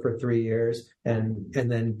sober for 3 years and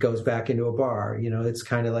then goes back into a bar, it's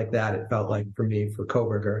kind of like that. It felt like for me, for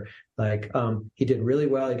Kohberger, like he did really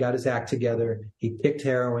well. He got his act together. He kicked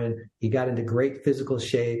heroin. He got into great physical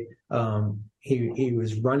shape. He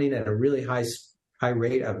was running at a really high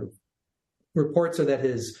rate. Reports are that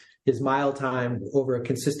his mile time over a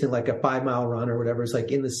consistent, like a 5 mile run or whatever, is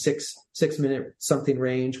like in the six minute something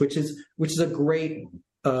range, which is a great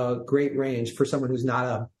range for someone who's not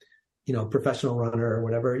a, professional runner or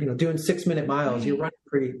whatever, doing 6 minute miles, you're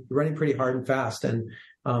running pretty hard and fast. And,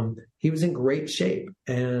 he was in great shape,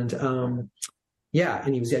 and, and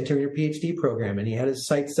he was entering a PhD program, and he had his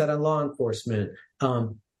sights set on law enforcement.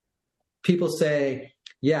 People say,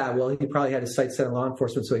 yeah, well, he probably had his sights set on law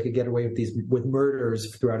enforcement so he could get away with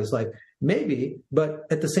murders throughout his life. Maybe, but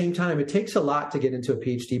at the same time, it takes a lot to get into a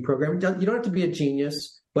PhD program. You don't have to be a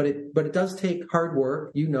genius, but it does take hard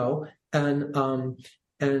work, and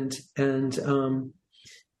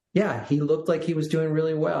he looked like he was doing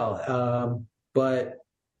really well. But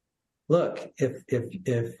look,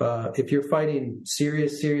 if you're fighting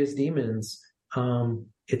serious demons,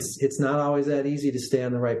 it's not always that easy to stay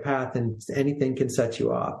on the right path, and anything can set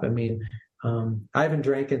you off. I mean, I haven't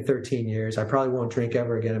drank in 13 years. I probably won't drink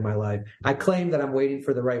ever again in my life. I claim that I'm waiting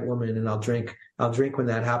for the right woman, and I'll drink when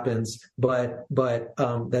that happens. But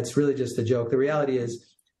that's really just a joke. The reality is,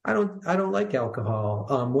 I don't like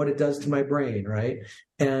alcohol. What it does to my brain, right?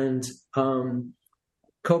 And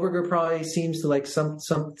Kohberger probably seems to like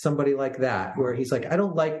somebody like that, where he's like, I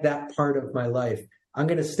don't like that part of my life. I'm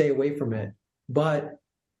going to stay away from it. But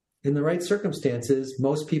in the right circumstances,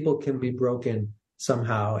 most people can be broken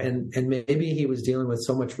somehow. And maybe he was dealing with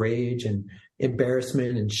so much rage and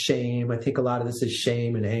embarrassment and shame. I think a lot of this is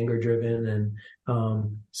shame and anger driven,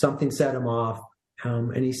 and something set him off,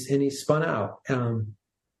 and he spun out.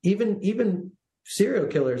 Even serial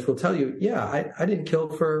killers will tell you, yeah, I didn't kill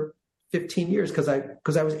for 15 years because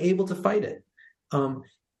I was able to fight it.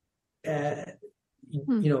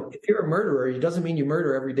 If you're a murderer, it doesn't mean you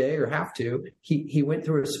murder every day or have to. He went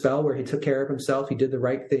through a spell where he took care of himself. He did the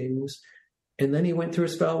right things. And then he went through a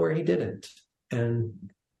spell where he didn't.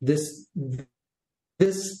 And this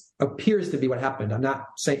appears to be what happened. I'm not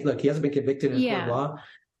saying, look, he hasn't been convicted in court of law,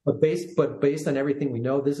 but based on everything we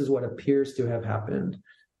know, this is what appears to have happened.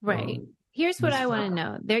 Right. Here's what I want to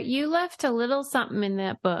know. You left a little something in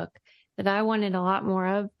that book that I wanted a lot more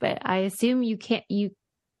of, but I assume you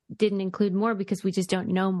didn't include more because we just don't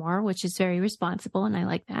know more, which is very responsible, and I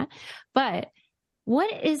like that. But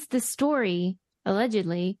what is the story,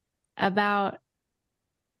 allegedly, about?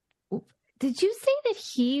 Did you say that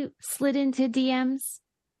he slid into DMs?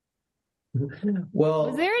 Well,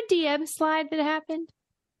 was there a DM slide that happened?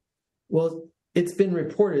 Well, it's been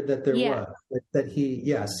reported that there was, that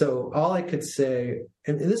he, so all I could say,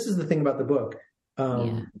 and this is the thing about the book,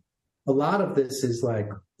 a lot of this is like,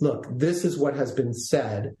 look, this is what has been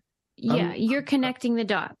said. Yeah, you're connecting the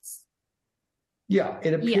dots. Yeah,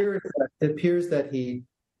 it appears that he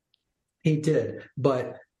did,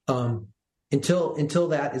 but until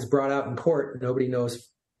that is brought out in court, nobody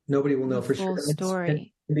will know for sure.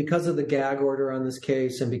 Story. And because of the gag order on this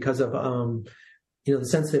case, and because of the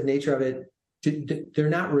sensitive nature of it, they're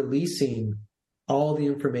not releasing all the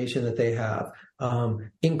information that they have.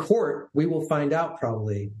 In court, we will find out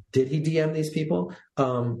probably, did he DM these people?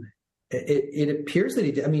 It appears that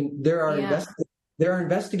he did. I mean, there are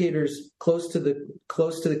investigators close to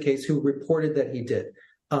the case who reported that he did.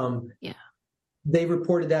 They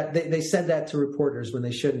reported that they said that to reporters when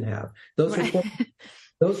they shouldn't have.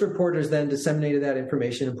 Those reporters then disseminated that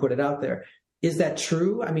information and put it out there. Is that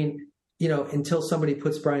true? I mean, until somebody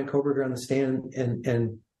puts Bryan Kohberger on the stand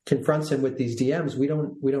and confronts him with these DMs, we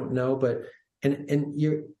don't know. But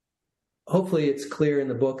hopefully it's clear in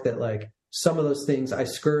the book that like some of those things I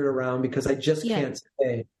skirt around because I just can't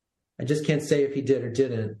say I just can't say if he did or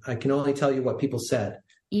didn't. I can only tell you what people said.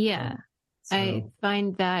 Yeah. I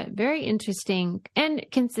find that very interesting and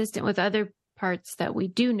consistent with other parts that we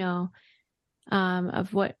do know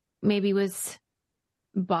of what maybe was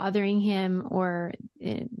bothering him or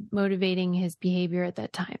motivating his behavior at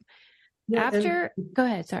that time. Yeah, go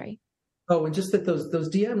ahead, sorry. Oh, and just that those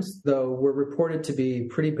DMs though were reported to be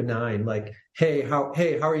pretty benign, like, hey, how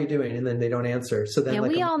are you doing? And then they don't answer. So then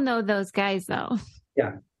we all know those guys though.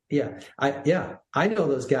 Yeah. I know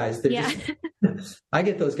those guys. I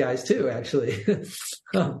get those guys too, actually.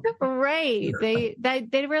 Right.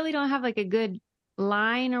 They really don't have like a good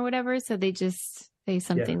line or whatever. So they just say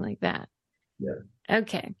something like that. Yeah.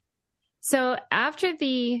 Okay. So after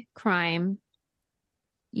the crime,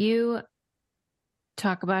 you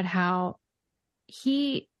talk about how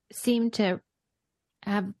he seemed to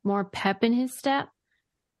have more pep in his step.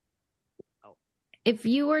 If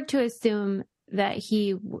you were to assume that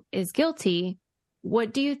he is guilty,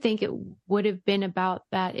 what do you think it would have been about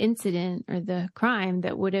that incident or the crime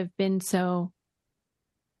that would have been so,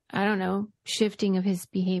 I don't know, shifting of his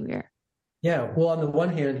behavior? Yeah. Well, on the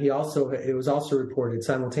one hand, it was also reported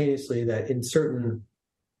simultaneously that in certain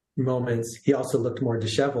moments, he also looked more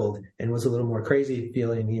disheveled and was a little more crazy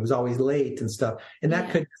feeling. He was always late and stuff. And that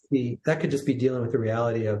could just be dealing with the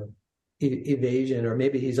reality of evasion, or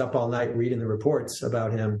maybe he's up all night reading the reports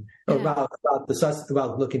about him, or about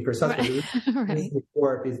looking for suspects right.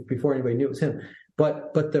 before anybody knew it was him.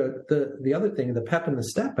 But the other thing, the pep in the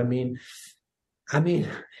step. I mean,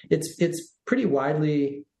 it's pretty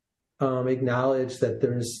widely acknowledged that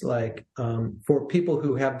there's like for people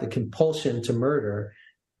who have the compulsion to murder,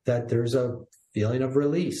 that there's a feeling of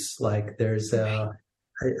release. Like there's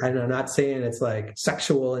I'm not saying it's like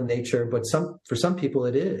sexual in nature, but for some people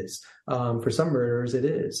it is. For some murderers it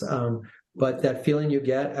is. But that feeling you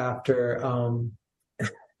get after,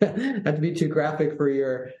 not to be too graphic for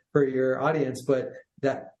your audience, but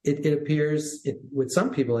that it appears with some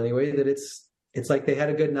people anyway, that it's like they had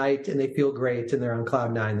a good night and they feel great and they're on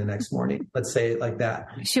cloud 9 the next morning. Let's say it like that.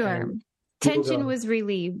 Sure. Tension was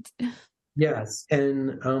relieved. Yes.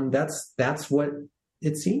 And that's what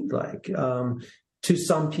it seemed like. To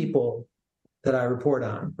some people that I report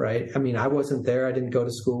on, right? I mean, I wasn't there. I didn't go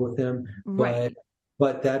to school with him, right.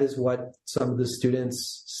 But that is what some of the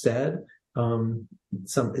students said.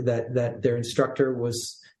 That their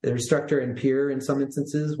instructor and peer in some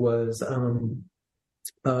instances was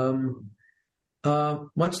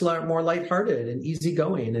much more lighthearted and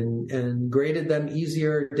easygoing, and graded them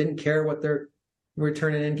easier. Didn't care what they were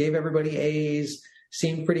turning in. Gave everybody A's.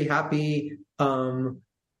 Seemed pretty happy.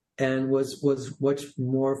 And was much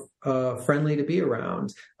more friendly to be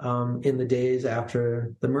around in the days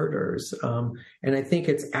after the murders. And I think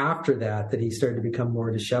it's after that he started to become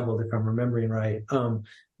more disheveled, if I'm remembering right. And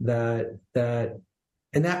that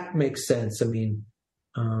makes sense. I mean,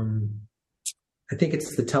 I think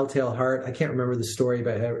it's The Telltale Heart. I can't remember the story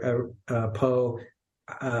by Poe.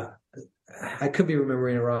 I could be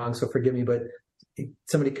remembering it wrong, so forgive me, but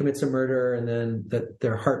somebody commits a murder and then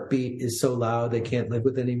their heartbeat is so loud they can't live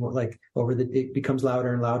with it anymore. Like it becomes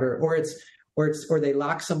louder and louder, or they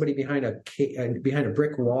lock somebody behind a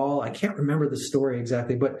brick wall. I can't remember the story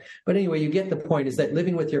exactly, but anyway, you get the point. Is that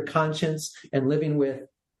living with your conscience and living with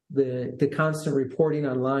the constant reporting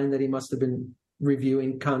online that he must have been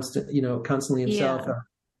reviewing constantly himself.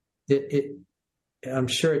 Yeah. I'm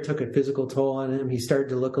sure it took a physical toll on him. He started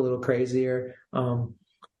to look a little crazier.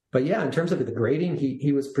 But yeah, in terms of the grading,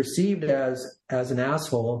 he was perceived as an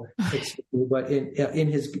asshole, but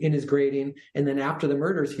in his grading, and then after the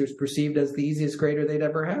murders, he was perceived as the easiest grader they'd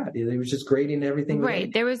ever had. He was just grading everything.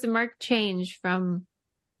 Right. There was a marked change from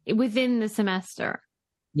within the semester.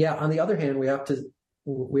 Yeah. On the other hand, we have to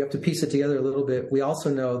piece it together a little bit. We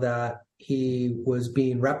also know that he was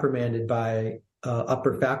being reprimanded by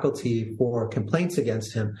upper faculty for complaints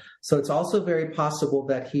against him. So it's also very possible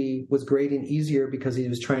that he was grading easier because he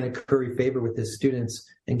was trying to curry favor with his students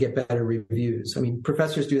and get better reviews. I mean,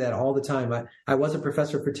 professors do that all the time. I was a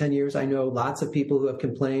professor for 10 years. I know lots of people who have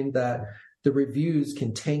complained that the reviews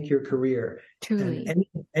can tank your career. Truly. And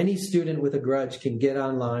any student with a grudge can get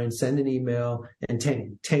online, send an email, and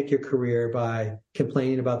tank your career by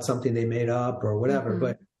complaining about something they made up or whatever.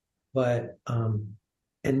 Mm-hmm. But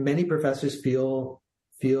and many professors feel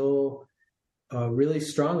really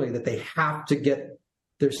strongly that they have to get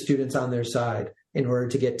their students on their side in order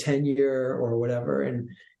to get tenure or whatever. And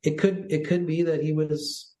it could be that he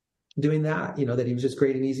was doing that, that he was just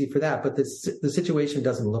grading easy for that. But the situation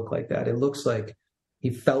doesn't look like that. It looks like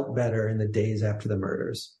he felt better in the days after the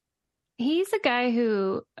murders. He's a guy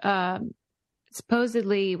who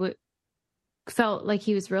supposedly felt like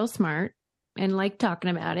he was real smart and liked talking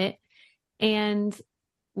about it and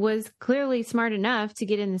was clearly smart enough to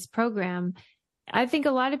get in this program. I think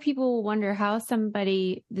a lot of people will wonder how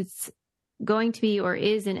somebody that's going to be or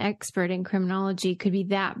is an expert in criminology could be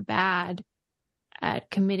that bad at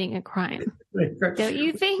committing a crime. Don't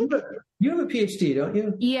you think? You have a PhD, don't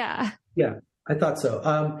you? Yeah. Yeah, I thought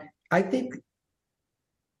so. I think,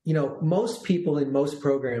 most people in most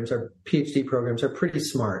programs, or PhD programs, are pretty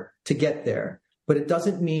smart to get there, but it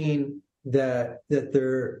doesn't mean that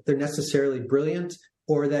they're necessarily brilliant,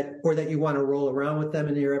 or that you want to roll around with them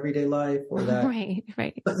in your everyday life, or that.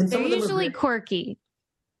 Right. And they're usually quirky.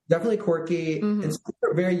 Definitely quirky, and some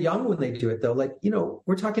are very young when they do it, though. Like,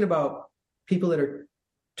 we're talking about people that are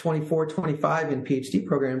 24, 25 in PhD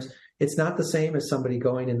programs. It's not the same as somebody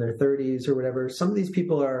going in their 30s or whatever. Some of these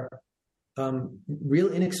people are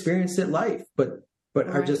real inexperienced at life, but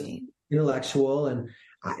are just intellectual. And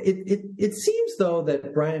it seems, though,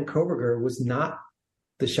 that Bryan Kohberger was not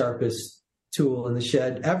the sharpest tool in the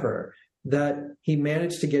shed ever, that he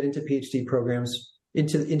managed to get into PhD programs,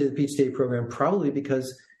 into the PhD program, probably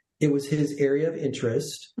because it was his area of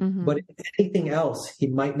interest. But if anything else, he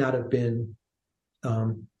might not have been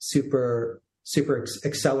super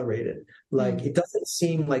accelerated. Like, it doesn't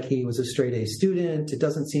seem like he was a straight A student. It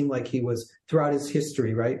doesn't seem like he was throughout his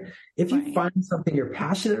history, right? If you find something you're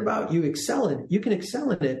passionate about, you can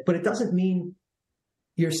excel in it, but it doesn't mean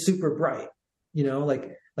you're super bright.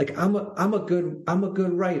 Like I'm a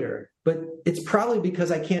good writer, but it's probably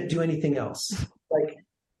because I can't do anything else.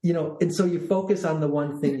 And so you focus on the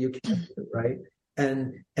one thing you can do, right?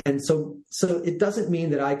 And so it doesn't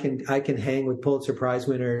mean that I can hang with Pulitzer Prize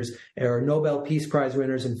winners or Nobel Peace Prize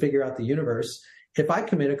winners and figure out the universe. If I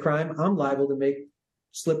commit a crime, I'm liable to make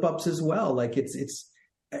slip ups as well. Like it's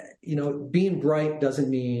being bright doesn't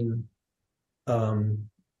mean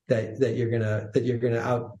that you're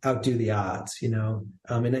gonna outdo the odds.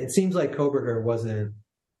 And it seems like Kohberger wasn't.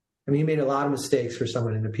 I mean, he made a lot of mistakes for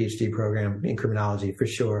someone in a PhD program in criminology, for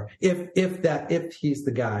sure. If he's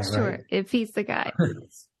the guy, sure, right? If he's the guy.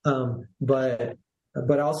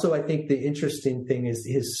 But also, I think the interesting thing is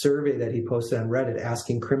his survey that he posted on Reddit,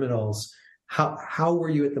 asking criminals, how were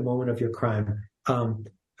you at the moment of your crime?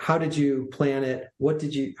 How did you plan it?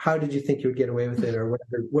 How did you think you would get away with it, or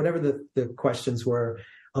whatever the questions were?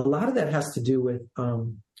 A lot of that has to do with.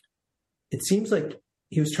 It seems like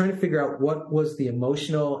he was trying to figure out what was the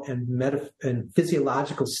emotional and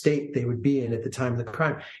physiological state they would be in at the time of the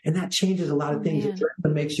crime. And that changes a lot of things.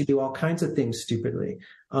 Adrenaline makes you do all kinds of things stupidly.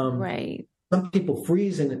 Right. Some people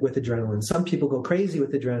freeze in it with adrenaline. Some people go crazy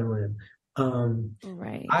with adrenaline.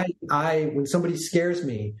 Right. I when somebody scares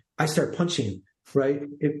me, I start punching, right?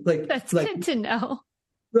 That's good to know.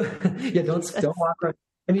 Yeah, don't walk around.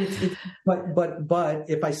 I mean, but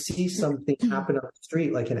if I see something happen on the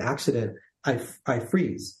street, like an accident, I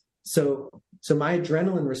freeze. So my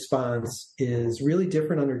adrenaline response is really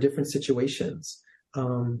different under different situations.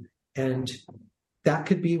 And that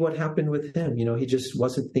could be what happened with him. He just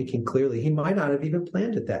wasn't thinking clearly. He might not have even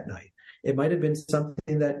planned it that night. It might have been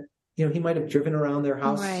something that, he might have driven around their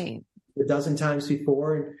house a dozen times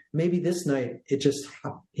before. And maybe this night he just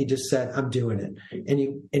said, I'm doing it. And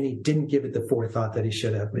he didn't give it the forethought that he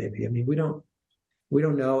should have, maybe. I mean, we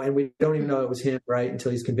don't know, and we don't even know it was him, right,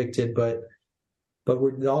 until he's convicted. But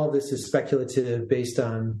all of this is speculative based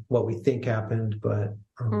on what we think happened. But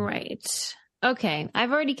right. Okay.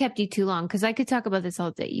 I've already kept you too long because I could talk about this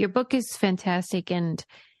all day. Your book is fantastic, and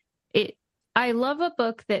I love a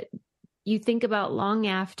book that you think about long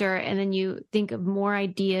after, and then you think of more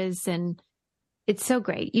ideas, and it's so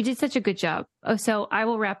great. You did such a good job. Oh, so I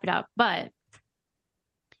will wrap it up, but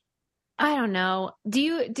I don't know.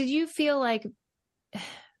 Did you feel like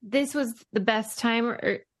this was the best time,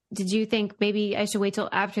 or did you think maybe I should wait till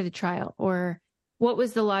after the trial, or what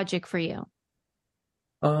was the logic for you?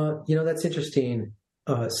 That's interesting.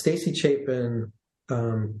 Stacy Chapin,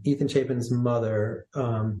 Ethan Chapin's mother,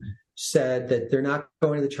 said that they're not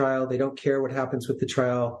going to the trial. They don't care what happens with the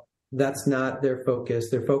trial. That's not their focus.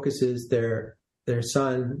 Their focus is their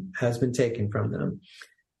son has been taken from them.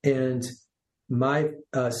 And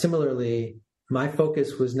similarly, my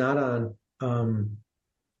focus was not on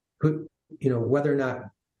whether or not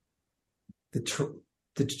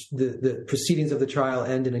the proceedings of the trial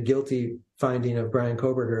end in a guilty finding of Bryan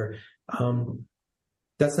Kohberger.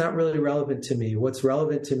 That's not really relevant to me. What's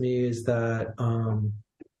relevant to me is that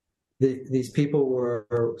these people were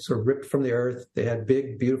sort of ripped from the earth. They had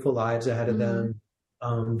big, beautiful lives ahead of them.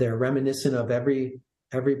 They're reminiscent of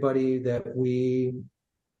everybody that we,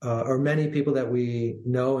 or many people that we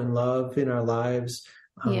know and love in our lives.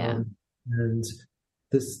 And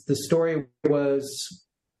the story was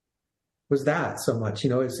that so much,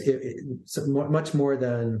 it's much more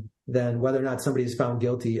than whether or not somebody is found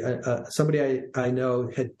guilty. Somebody I know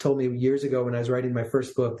had told me years ago when I was writing my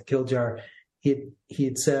first book, The Kill Jar, he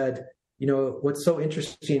had said, what's so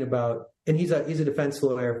interesting about, and he's a defense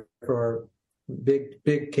lawyer for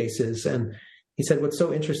big cases, and he said what's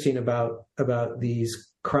so interesting about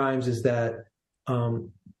these crimes is that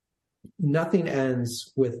nothing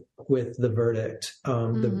ends with the verdict.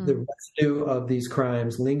 The residue of these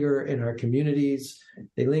crimes linger in our communities.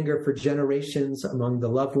 They linger for generations among the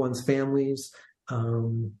loved ones' families.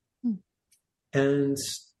 And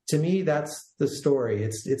to me, that's the story.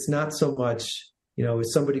 It's not so much,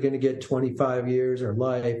 is somebody going to get 25 years or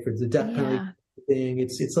life or the death penalty thing.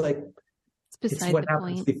 It's like, it's what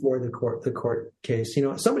happens before the court case.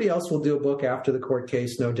 Somebody else will do a book after the court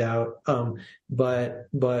case, no doubt.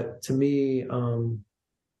 But to me,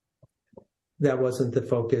 that wasn't the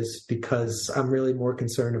focus, because I'm really more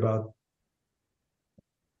concerned about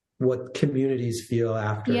what communities feel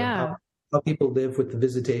after, how people live with the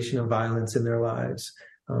visitation of violence in their lives,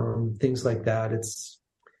 things like that. It's,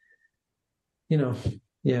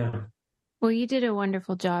 Well, you did a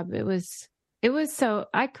wonderful job. It was so,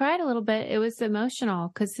 I cried a little bit. It was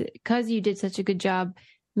emotional because you did such a good job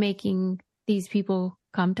making these people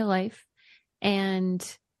come to life. And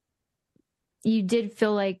you did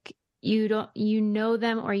feel like you know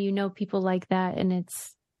them, or people like that, and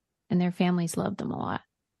their families love them a lot.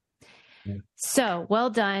 Yeah. So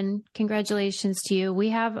well done. Congratulations to you. We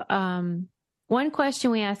have one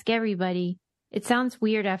question we ask everybody. It sounds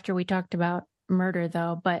weird after we talked about murder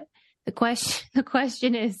though, but the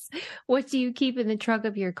question is, what do you keep in the trunk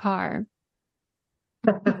of your car?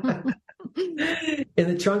 In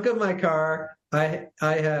the trunk of my car, I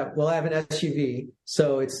have an SUV,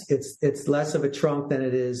 so it's less of a trunk than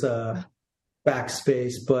it is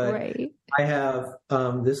backspace. But right. I have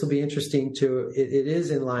this will be interesting too. It is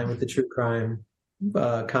in line with the true crime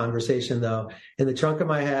conversation, though. In the trunk of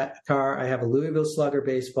my car, I have a Louisville Slugger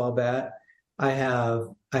baseball bat. I have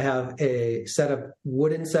a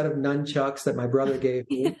wooden set of nunchucks that my brother gave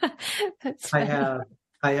me. I have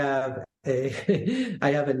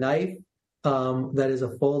a knife that is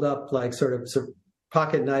a fold up, like sort of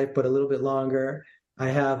pocket knife, but a little bit longer. I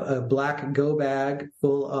have a black go bag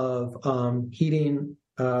full of heating,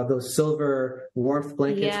 those silver warmth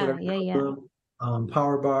blankets,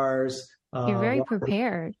 power bars. You're very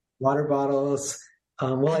prepared. Water bottles.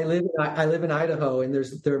 Well, I live in Idaho, and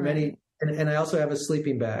there are many. And I also have a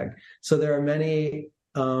sleeping bag. So there are many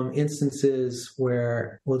instances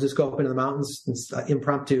where we'll just go up into the mountains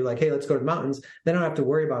impromptu, like, hey, let's go to the mountains. They don't have to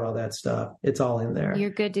worry about all that stuff. It's all in there.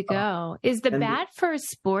 You're good to go. Is the bat for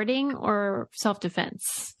sporting or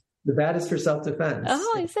self-defense? The bat is for self-defense.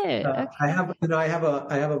 Oh, is it? Okay. I have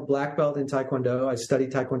a black belt in Taekwondo. I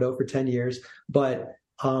studied Taekwondo for 10 years, but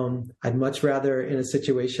I'd much rather, in a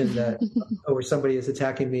situation that where somebody is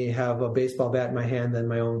attacking me, have a baseball bat in my hand than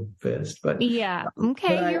my own fist. But yeah,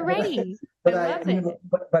 okay, you're ready. But I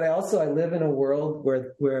live in a world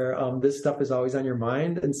where this stuff is always on your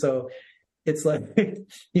mind, and so it's like,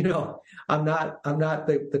 I'm not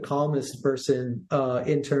the calmest person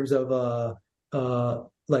in terms of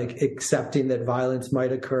like accepting that violence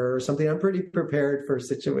might occur or something. I'm pretty prepared for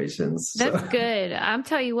situations. That's good. I'm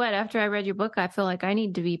telling you what, after I read your book, I feel like I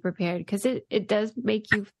need to be prepared, because it does make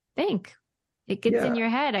you think. It gets in your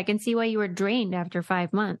head. I can see why you were drained after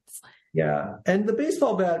 5 months. Yeah. And the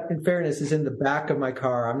baseball bat, in fairness, is in the back of my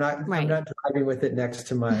car. I'm not driving with it next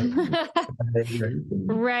to my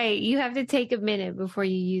Right. You have to take a minute before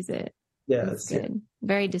you use it. Yes. That's good.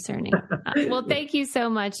 Very discerning. Well, thank you so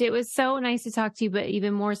much. It was so nice to talk to you, but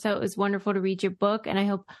even more so, it was wonderful to read your book. And I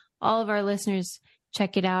hope all of our listeners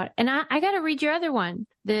check it out. And I got to read your other one,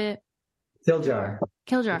 the Kill Jar.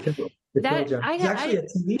 Kill Jar. Kill Jar. It's actually a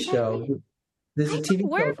TV show. There's a TV show.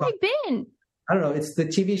 Where have we been? I don't know. It's the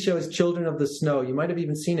TV show is Children of the Snow. You might have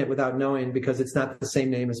even seen it without knowing, because it's not the same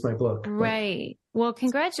name as my book. Right. Well,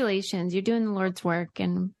 congratulations. You're doing the Lord's work,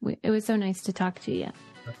 and it was so nice to talk to you.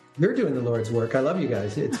 You're doing the Lord's work. I love you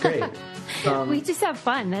guys. It's great. We just have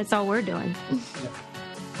fun. That's all we're doing.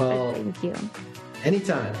 Well, thank you.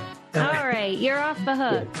 Anytime. All right. You're off the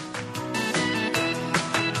hook.